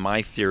happen,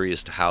 my theory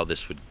as to how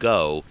this would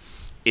go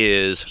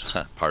is,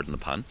 pardon the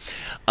pun,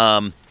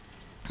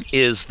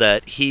 is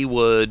that he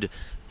would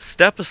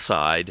step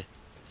aside.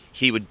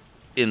 He would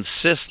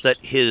insist that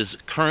his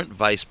current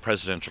vice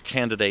presidential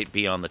candidate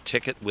be on the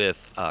ticket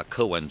with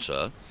Ko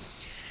Wen-je,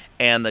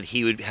 and that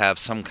he would have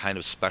some kind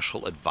of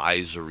special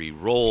advisory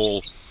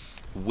role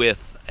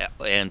with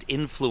and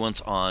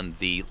influence on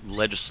the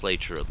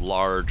legislature at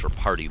large, or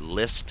party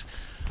list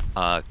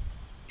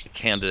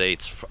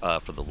candidates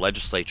for the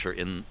legislature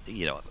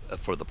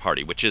for the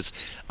party, which is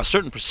a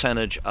certain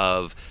percentage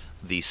of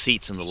the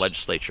seats in the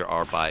legislature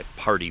are by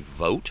party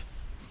vote,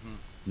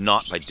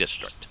 not by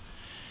district.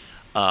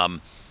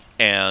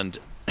 And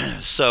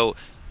so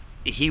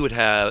he would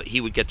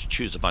get to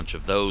choose a bunch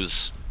of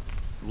those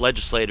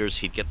legislators.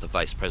 He'd get the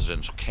vice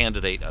presidential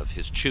candidate of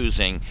his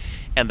choosing,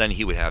 and then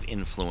he would have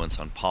influence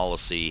on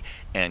policy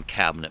and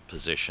cabinet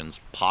positions.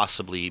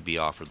 Possibly be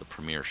offered the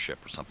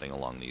premiership or something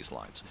along these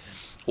lines,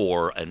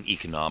 or an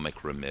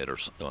economic remit or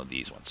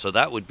these ones. So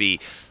that would be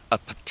a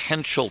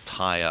potential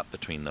tie-up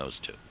between those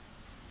two.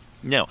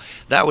 Now,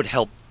 that would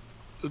help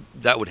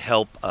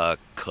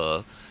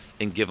Ke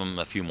and give him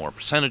a few more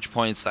percentage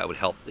points. That would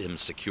help him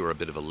secure a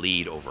bit of a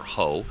lead over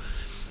Ho.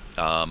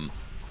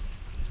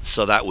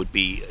 So that would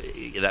be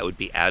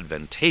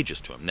advantageous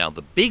to him. Now,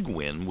 the big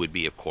win would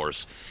be, of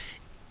course,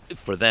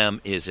 for them,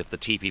 is if the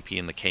TPP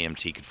and the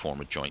KMT could form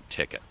a joint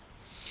ticket.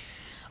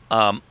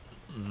 The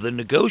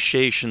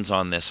negotiations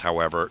on this,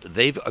 however,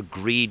 they've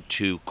agreed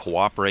to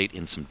cooperate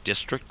in some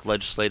district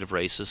legislative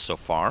races so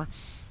far.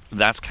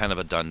 That's kind of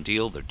a done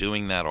deal. They're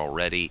doing that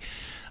already.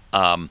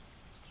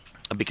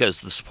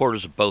 Because the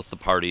supporters of both the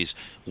parties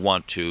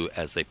want to,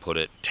 as they put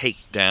it,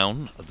 take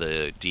down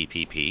the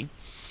DPP.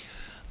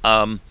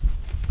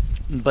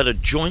 But a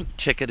joint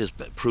ticket has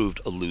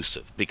proved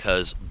elusive,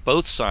 because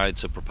both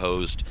sides have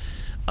proposed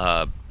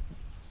to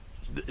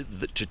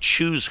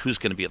choose who's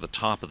going to be at the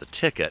top of the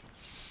ticket.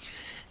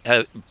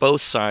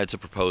 Both sides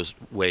have proposed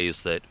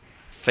ways that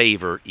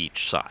favor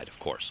each side, of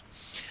course.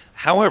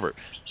 However,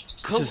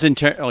 this is in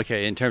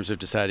terms of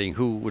deciding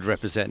who would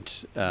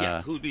represent.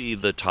 Who would be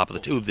the top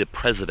of the who the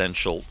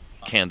presidential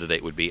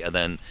candidate would be, and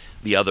then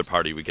the other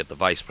party would get the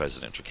vice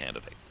presidential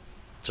candidate.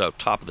 So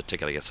top of the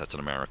ticket, I guess that's an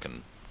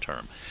American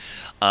term.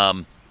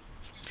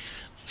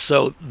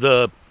 So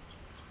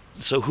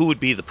who would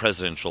be the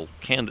presidential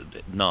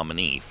candidate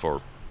nominee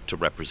to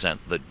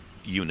represent the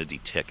unity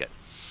ticket?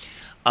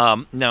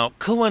 Now,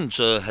 Ko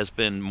Wen-je has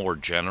been more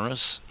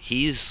generous.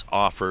 He's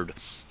offered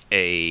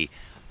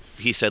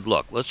he said,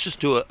 look, let's just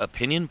do an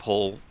opinion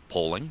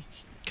polling,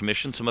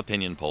 commission some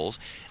opinion polls,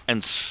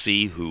 and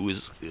see who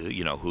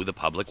the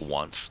public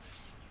wants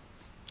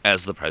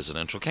as the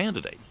presidential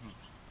candidate.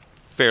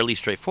 Fairly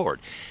straightforward.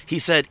 He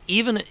said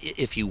even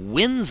if he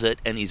wins it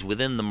and he's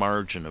within the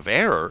margin of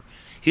error,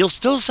 he'll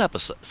still step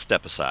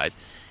aside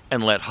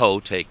and let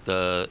Ho take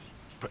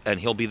and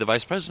he'll be the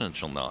vice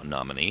presidential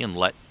nominee and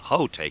let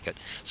Ho take it.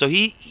 So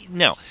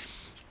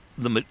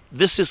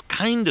this is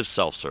kind of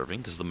self-serving,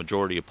 because the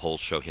majority of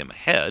polls show him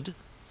ahead,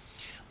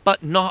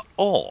 but not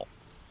all.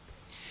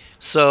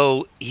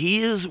 So he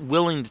is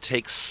willing to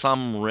take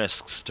some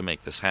risks to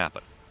make this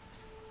happen.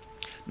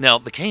 Now,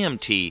 the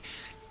KMT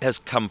has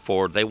come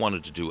forward. They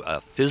wanted to do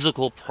a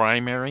physical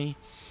primary,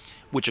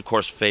 which of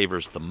course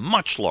favors the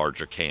much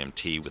larger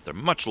KMT with their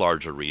much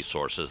larger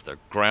resources. Their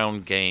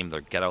ground game,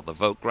 their get out the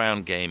vote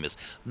ground game is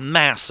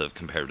massive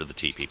compared to the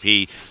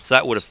TPP. So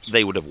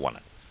they would have won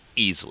it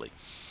easily.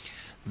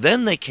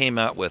 Then they came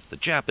out with the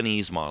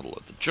Japanese model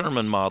or the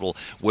German model,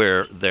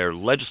 where their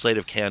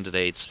legislative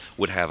candidates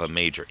would have a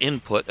major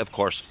input. Of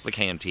course, the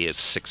KMT has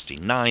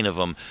 69 of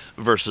them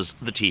versus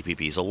the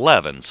TPP's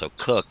 11. So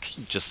Cook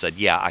just said,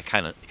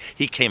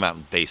 he came out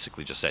and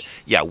basically just said,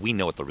 we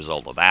know what the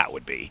result of that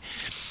would be.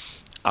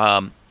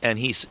 And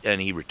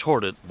he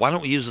retorted, why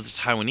don't we use the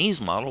Taiwanese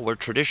model, where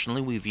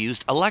traditionally we've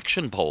used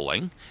election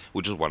polling,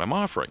 which is what I'm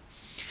offering.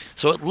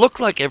 So it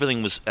looked like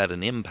everything was at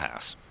an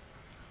impasse.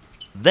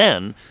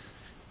 Then,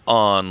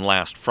 on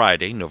last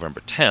Friday, November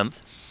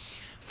 10th,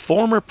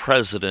 former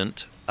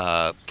president,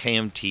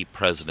 KMT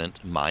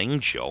president Ma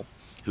Ying-jeou,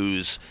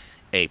 who's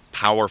a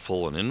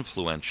powerful and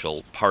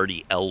influential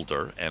party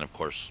elder, and of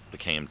course the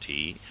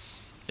KMT,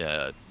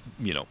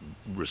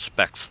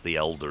 respects the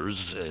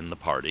elders in the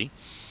party.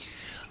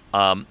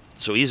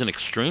 So he's an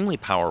extremely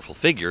powerful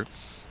figure,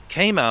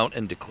 came out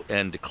and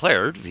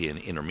declared via an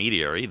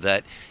intermediary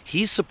that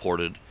he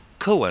supported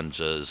Ko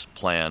Wen-je's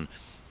plan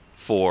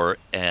for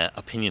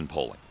opinion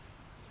polling.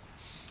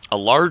 A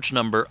large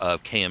number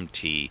of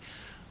KMT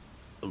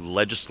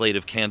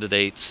legislative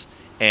candidates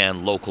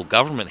and local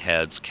government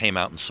heads came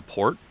out in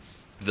support.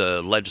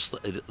 The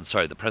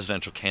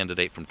presidential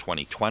candidate from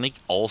 2020,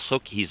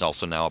 he's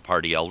also now a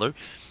party elder,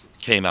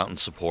 came out in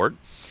support.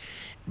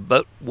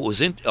 But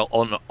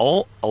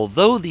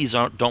although these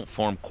don't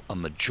form a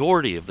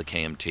majority of the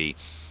KMT,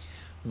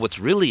 what's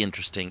really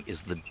interesting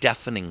is the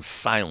deafening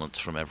silence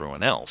from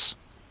everyone else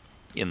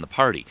in the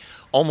party.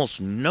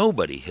 Almost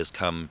nobody has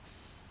come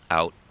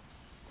out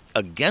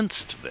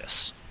against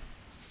this.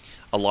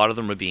 A lot of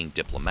them are being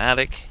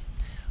diplomatic,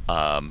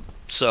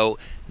 So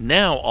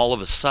now, all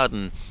of a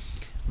sudden,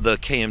 the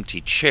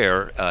KMT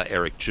chair,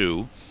 Eric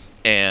Zhu,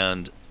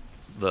 and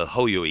the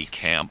Hoyui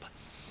camp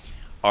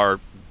are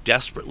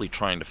desperately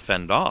trying to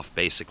fend off,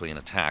 basically, an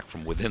attack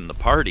from within the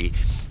party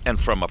and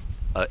from a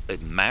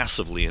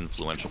massively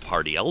influential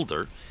party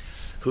elder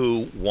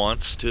who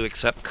wants to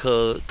accept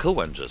Ko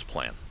Wen-je's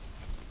plan.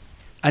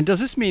 And does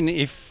this mean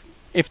if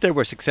they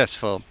were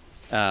successful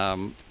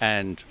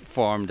and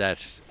formed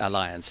that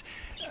alliance,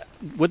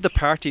 would the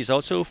parties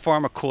also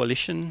form a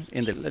coalition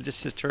in the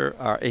legislature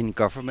or in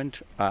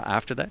government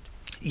after that?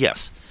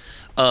 Yes.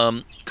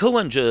 Ko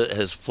Wen-je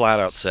has flat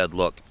out said,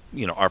 look,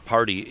 our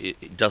party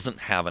it doesn't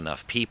have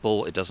enough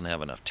people, it doesn't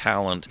have enough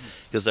talent,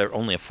 because they're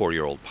only a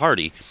 4-year-old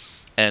party.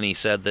 And he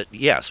said that,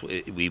 yes,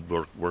 we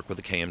work with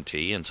the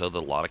KMT, and so that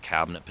a lot of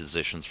cabinet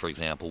positions, for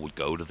example, would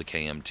go to the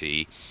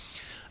KMT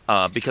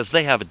because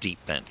they have a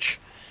deep bench,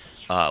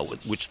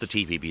 which the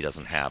TPP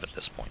doesn't have at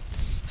this point.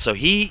 So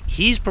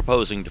he's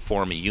proposing to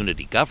form a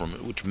unity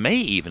government, which may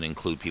even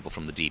include people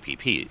from the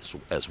DPP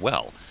as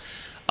well.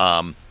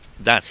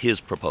 That's his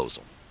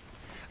proposal.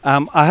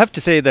 I have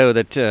to say, though,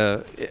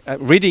 that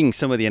reading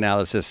some of the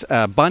analysis,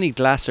 Bonnie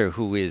Glasser,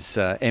 who is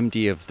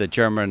MD of the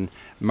German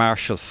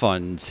Marshall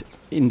Fund's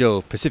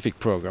Indo-Pacific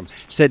program,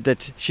 said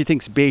that she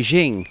thinks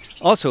Beijing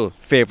also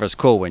favors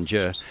Ko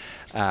Wen-je,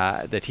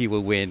 that he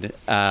will win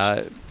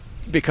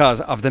because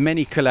of the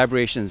many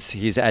collaborations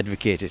he's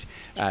advocated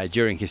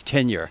during his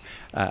tenure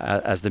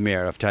as the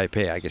mayor of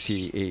Taipei. I guess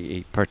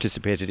he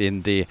participated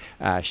in the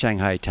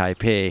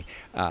Shanghai-Taipei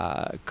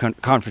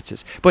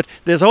conferences. But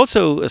there's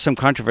also some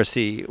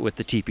controversy with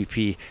the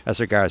TPP as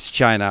regards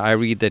China. I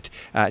read that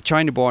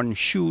China-born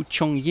Xu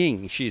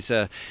Chongying, she's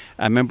a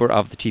member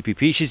of the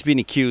TPP. She's been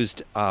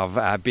accused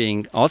of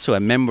being also a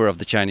member of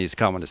the Chinese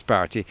Communist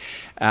Party.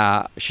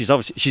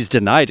 She's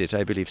denied it,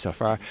 I believe, so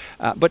far.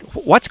 But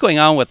what's going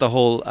on with the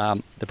whole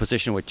the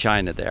position with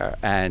China there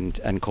and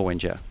Ko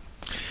Wen-je?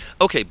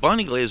 Okay,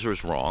 Bonnie Glaser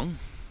is wrong,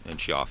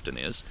 and she often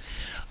is.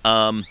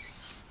 Ko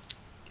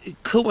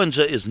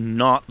Wen-je is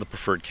not the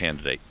preferred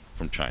candidate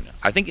from China.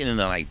 I think in an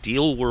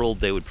ideal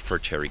world they would prefer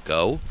Terry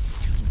Gou,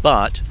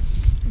 but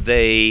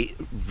they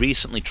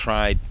recently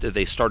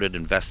they started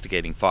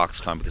investigating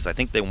Foxconn because I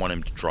think they want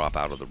him to drop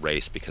out of the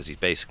race because he's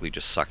basically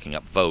just sucking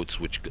up votes,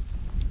 which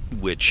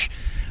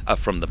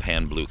from the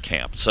pan-blue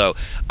camp. So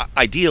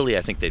ideally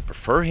I think they'd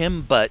prefer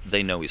him, but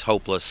they know he's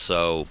hopeless,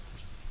 so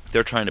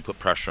they're trying to put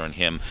pressure on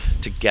him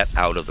to get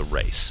out of the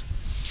race.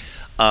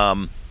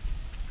 Now,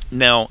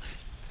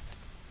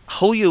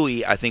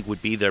 Hoyui, I think,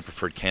 would be their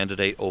preferred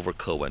candidate over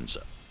Ko Wen-je.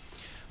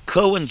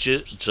 Ko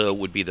Wen-je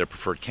would be their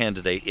preferred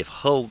candidate. If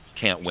Ho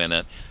can't win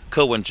it,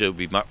 Ko Wen-je would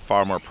be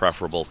far more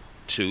preferable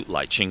to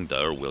Lai Ching-te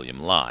or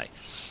William Lai.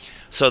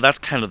 So that's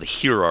kind of the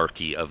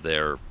hierarchy of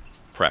their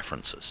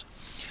preferences.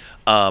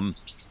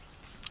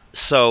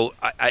 So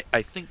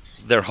I think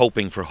they're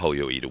hoping for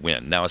Hoyui to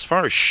win. Now, as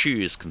far as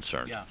Xu is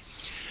concerned,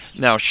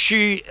 now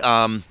she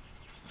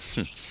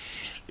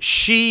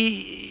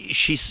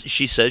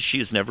says she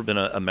has never been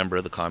a member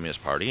of the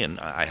Communist Party, and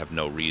I have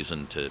no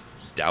reason to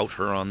doubt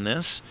her on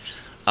this.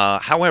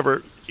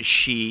 However,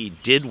 she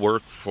did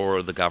work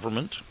for the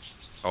government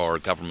or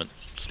government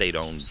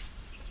state-owned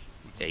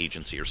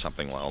agency or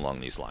something along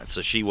these lines.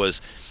 So she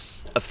was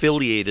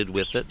affiliated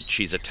with it.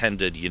 She's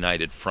attended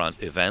United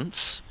Front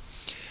events.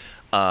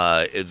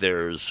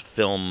 There's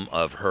film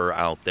of her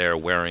out there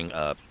wearing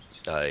a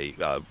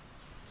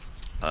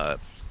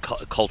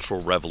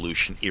Cultural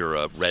Revolution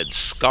era red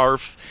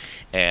scarf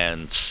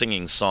and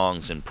singing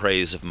songs in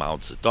praise of Mao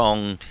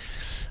Zedong.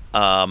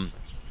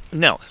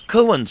 Now,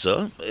 Ko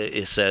Wen-je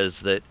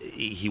says that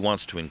he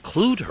wants to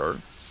include her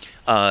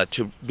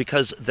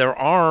because there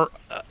are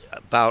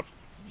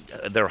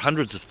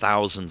hundreds of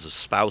thousands of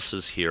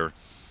spouses here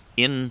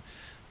in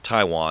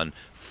Taiwan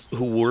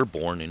who were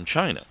born in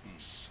China,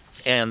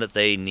 and that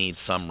they need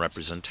some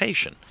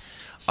representation.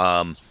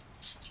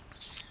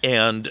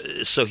 And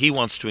so he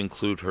wants to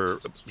include her.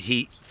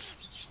 He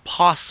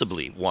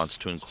possibly wants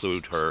to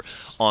include her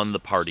on the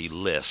party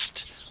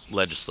list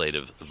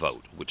legislative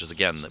vote, which is,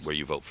 again, where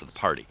you vote for the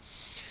party.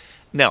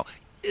 Now,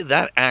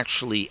 that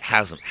actually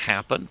hasn't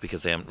happened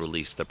because they haven't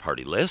released their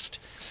party list.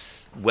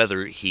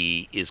 Whether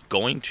he is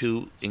going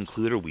to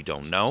include her, we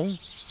don't know.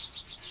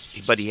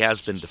 But he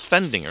has been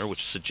defending her,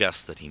 which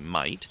suggests that he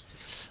might.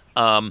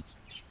 And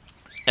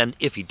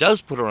if he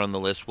does put her on the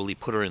list, will he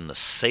put her in the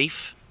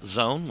safe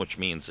zone, which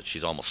means that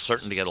she's almost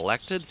certain to get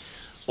elected,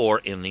 or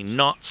in the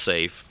not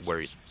safe, where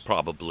he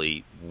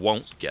probably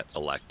won't get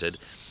elected?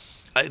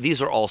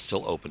 These are all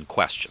still open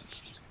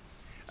questions.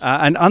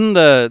 And on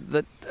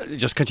the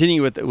just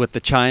continuing with the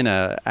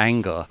China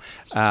angle,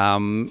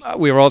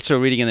 we were also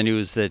reading in the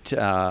news that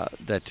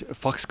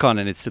Foxconn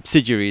and its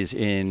subsidiaries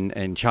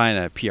in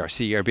China,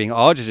 PRC, are being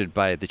audited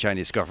by the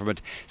Chinese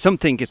government. Some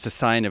think it's a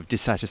sign of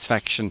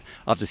dissatisfaction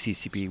of the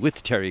CCP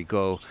with Terry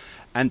Gou,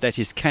 and that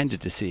his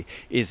candidacy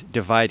is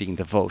dividing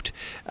the vote.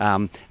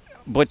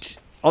 But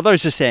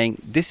others are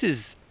saying this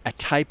is a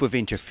type of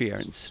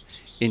interference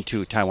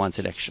into Taiwan's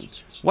election.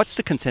 What's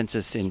the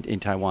consensus in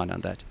Taiwan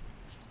on that?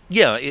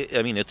 Yeah,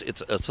 I mean,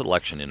 it's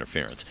election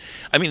interference.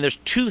 I mean, there's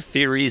two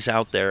theories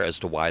out there as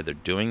to why they're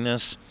doing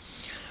this.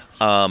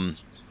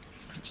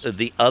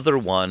 The other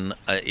one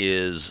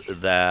is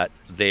that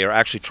they are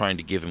actually trying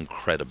to give him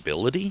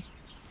credibility,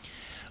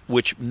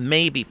 which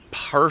may be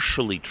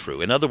partially true.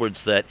 In other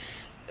words, that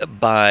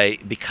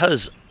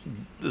because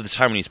the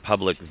Taiwanese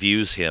public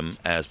views him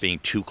as being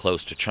too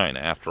close to China.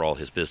 After all,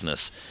 his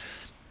business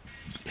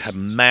had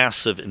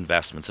massive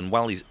investments, and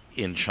while he's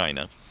in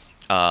China,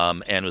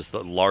 and was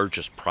the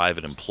largest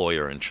private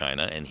employer in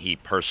China, and he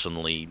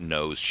personally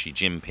knows Xi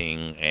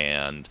Jinping,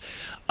 and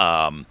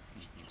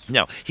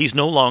now he's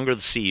no longer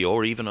the CEO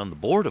or even on the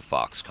board of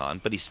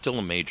Foxconn, but he's still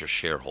a major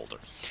shareholder.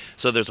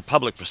 So there's a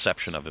public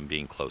perception of him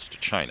being close to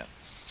China,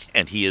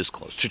 and he is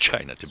close to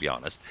China, to be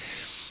honest.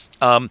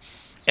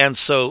 And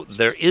so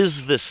there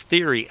is this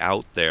theory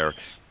out there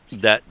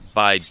that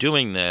by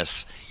doing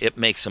this, it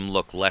makes him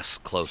look less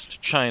close to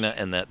China,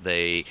 and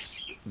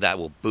that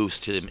will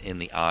boost him in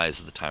the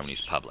eyes of the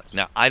Taiwanese public.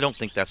 Now, I don't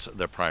think that's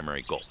their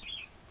primary goal.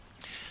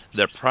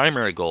 Their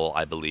primary goal,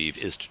 I believe,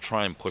 is to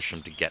try and push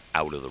him to get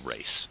out of the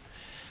race,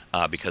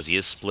 because he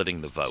is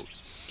splitting the vote.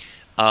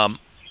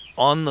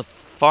 On the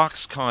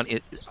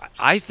Foxconn,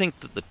 I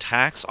think that the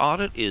tax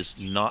audit is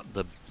not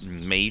the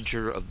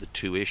major of the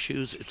two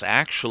issues. It's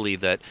actually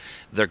that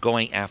they're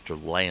going after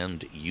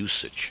land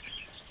usage.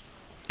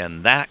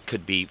 And that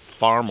could be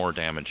far more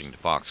damaging to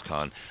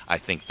Foxconn, I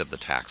think, than the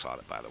tax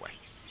audit, by the way.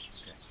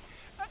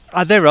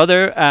 Are there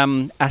other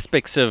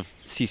aspects of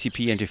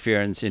CCP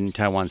interference in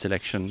Taiwan's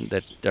election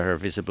that are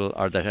visible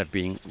or that have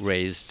been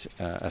raised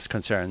as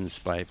concerns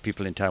by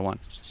people in Taiwan?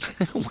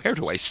 Where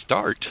do I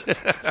start?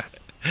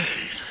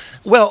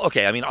 Well,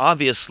 okay. I mean,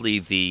 obviously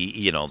the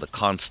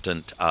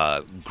constant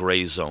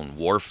gray zone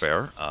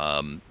warfare.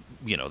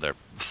 They're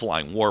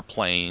flying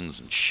warplanes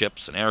and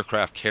ships and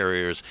aircraft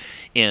carriers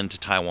into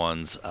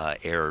Taiwan's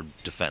Air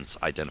Defense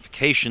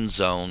Identification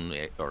Zone,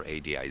 or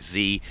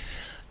ADIZ,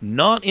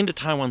 not into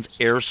Taiwan's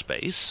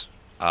airspace.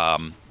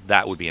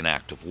 That would be an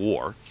act of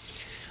war.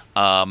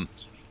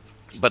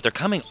 But they're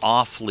coming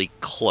awfully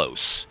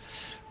close.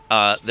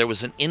 There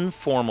was an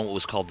informal, what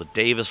was called the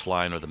Davis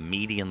Line, or the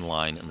median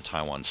line in the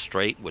Taiwan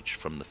Strait, which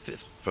from the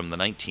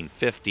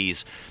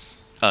 1950s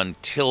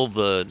until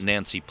the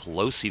Nancy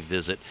Pelosi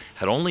visit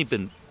had only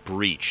been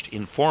breached.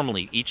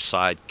 Informally, each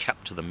side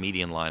kept to the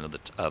median line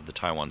of the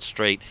Taiwan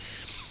Strait,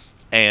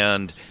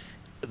 and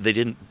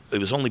it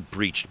was only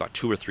breached about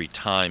 2 or 3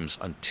 times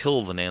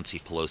until the Nancy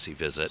Pelosi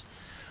visit,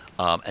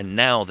 and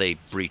now they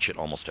breach it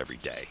almost every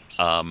day.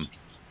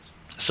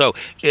 So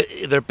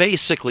they're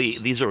basically,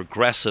 these are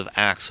aggressive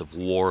acts of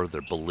war.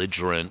 They're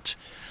belligerent.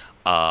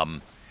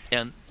 And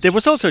there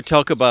was also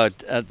talk about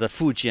the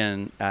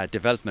Fujian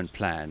development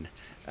plan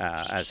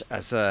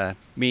as a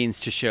means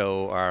to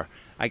show, or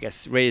I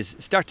guess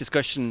start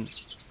discussion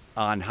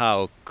on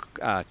how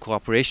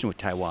cooperation with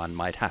Taiwan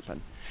might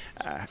happen.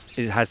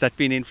 Has that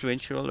been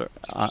influential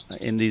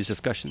in these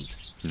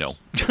discussions? No.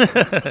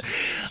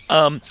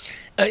 The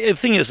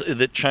thing is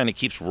that China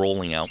keeps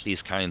rolling out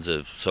these kinds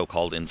of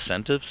so-called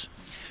incentives.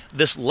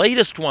 This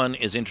latest one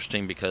is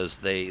interesting because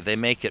they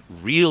make it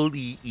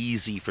really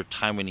easy for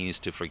Taiwanese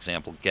to, for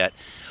example, get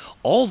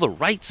all the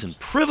rights and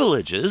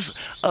privileges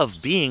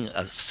of being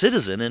a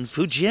citizen in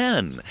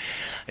Fujian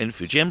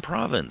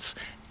province.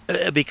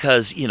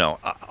 Because,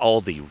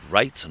 all the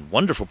rights and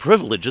wonderful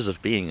privileges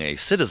of being a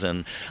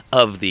citizen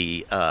of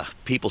the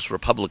People's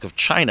Republic of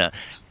China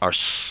are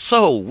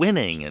so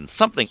winning and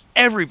something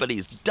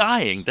everybody's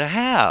dying to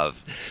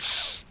have.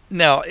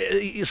 Now,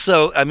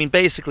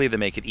 basically they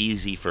make it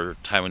easy for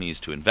Taiwanese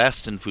to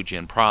invest in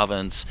Fujian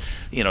province,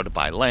 to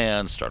buy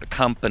land, start a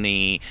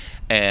company,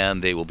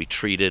 and they will be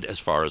treated as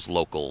far as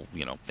local,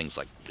 things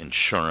like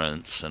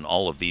insurance and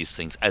all of these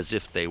things as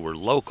if they were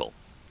local.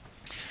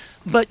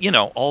 But,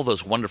 all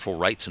those wonderful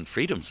rights and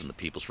freedoms in the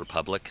People's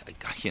Republic,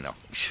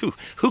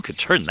 who could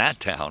turn that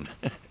down?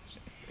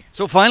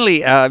 So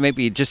finally,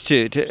 maybe just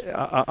to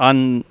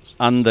on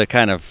the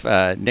kind of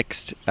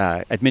next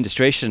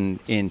administration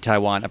in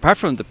Taiwan, apart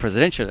from the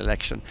presidential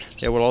election,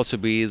 there will also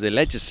be the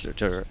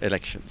legislature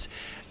elections.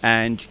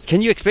 And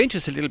can you explain to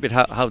us a little bit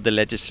how the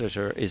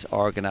legislature is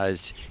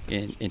organized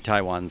in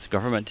Taiwan's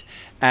government,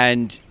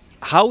 and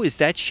how is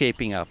that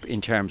shaping up in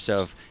terms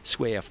of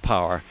sway of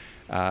power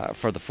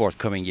for the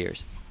forthcoming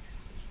years?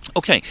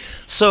 Okay,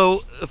 so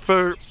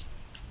for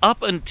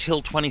up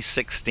until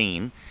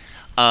 2016,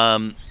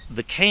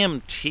 the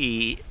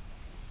KMT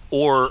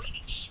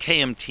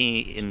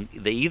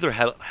they either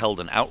held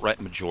an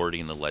outright majority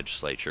in the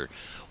legislature,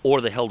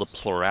 or they held a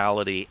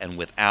plurality, and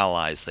with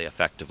allies they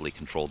effectively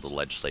controlled the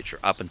legislature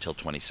up until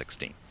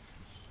 2016.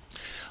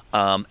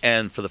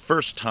 And for the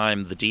first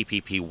time, the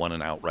DPP won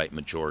an outright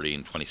majority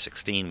in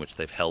 2016, which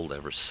they've held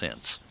ever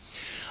since.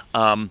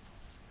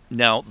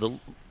 Now,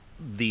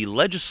 the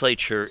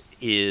legislature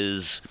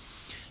is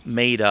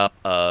made up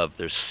of,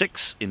 there's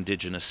 6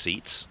 indigenous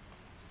seats,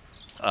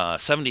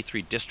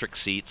 73 district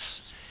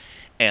seats,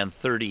 and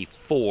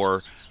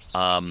 34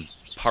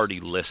 party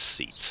list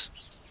seats.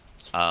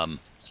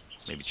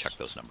 Maybe check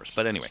those numbers.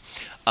 But anyway.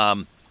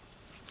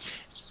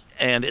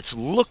 And it's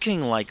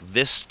looking like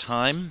this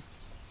time,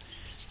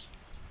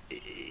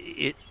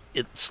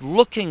 it's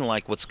looking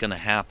like what's going to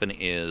happen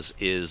is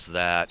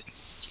that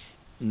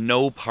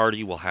no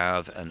party will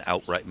have an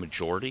outright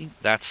majority.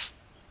 That's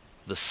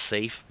the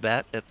safe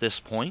bet at this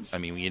point. I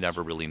mean, you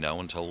never really know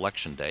until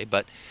election day,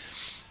 but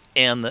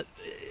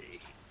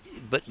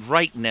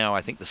right now,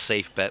 I think the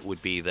safe bet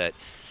would be that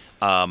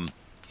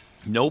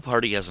no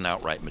party has an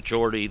outright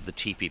majority. The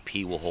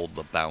TPP will hold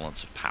the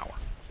balance of power.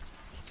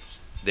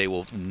 They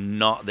will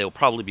not. They'll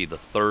probably be the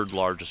third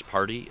largest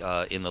party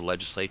in the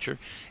legislature,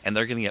 and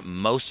they're going to get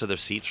most of their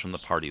seats from the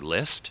party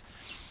list.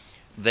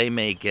 They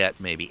may get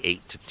maybe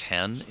 8 to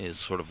 10 is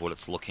sort of what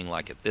it's looking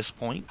like at this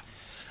point.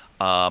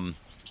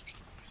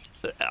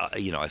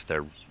 If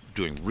they're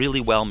doing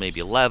really well, maybe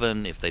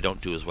 11. If they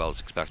don't do as well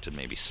as expected,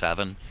 maybe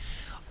 7.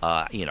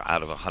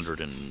 Out of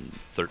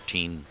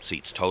 113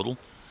 seats total.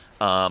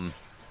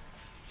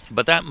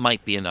 But that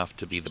might be enough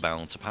to be the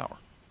balance of power.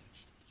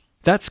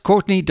 That's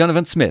Courtney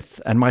Donovan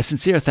Smith, and my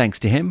sincere thanks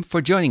to him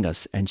for joining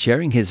us and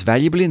sharing his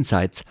valuable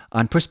insights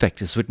on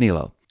Perspectives with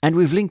Nilo. And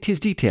we've linked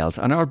his details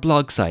on our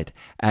blog site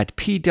at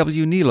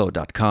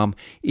pwnilo.com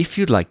if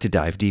you'd like to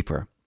dive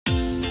deeper.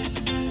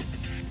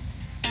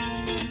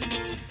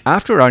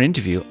 After our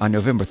interview on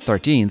November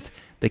 13th,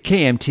 the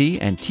KMT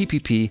and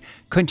TPP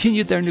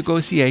continued their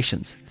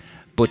negotiations,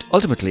 but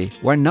ultimately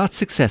were not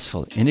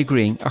successful in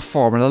agreeing a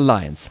formal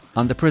alliance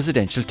on the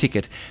presidential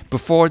ticket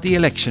before the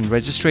election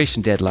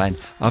registration deadline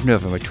of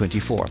November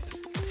 24th.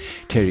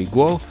 Terry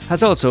Guo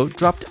has also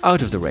dropped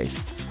out of the race,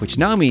 which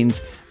now means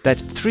that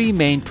 3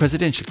 main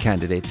presidential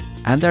candidates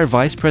and their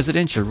vice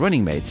presidential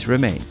running mates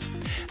remain.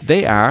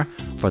 They are,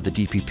 for the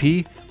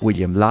DPP,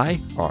 William Lai,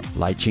 or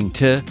Lai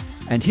Ching-te,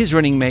 and his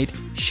running mate,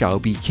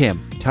 Xiaobi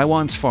Kim,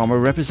 Taiwan's former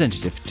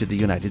representative to the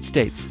United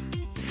States.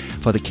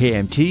 For the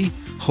KMT,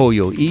 Ho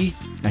Yo-yi,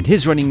 and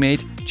his running mate,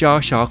 Jia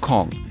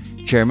Shaokong,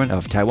 chairman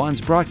of Taiwan's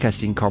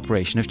Broadcasting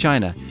Corporation of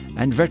China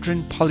and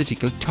veteran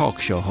political talk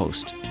show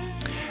host.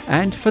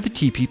 And for the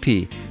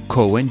TPP,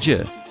 Ko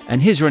Wen-je,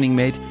 and his running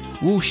mate,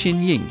 Wu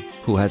Xinying,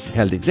 who has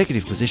held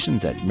executive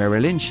positions at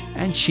Merrill Lynch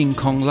and Shin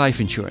Kong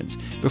Life Insurance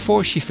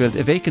before she filled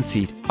a vacant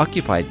seat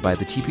occupied by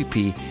the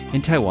TPP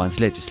in Taiwan's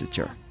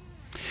legislature.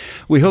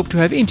 We hope to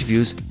have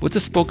interviews with the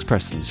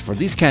spokespersons for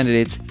these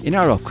candidates in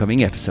our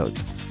upcoming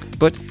episodes.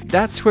 But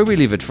that's where we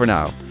leave it for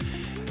now.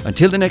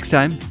 Until the next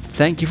time,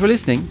 thank you for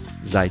listening.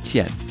 再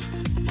见.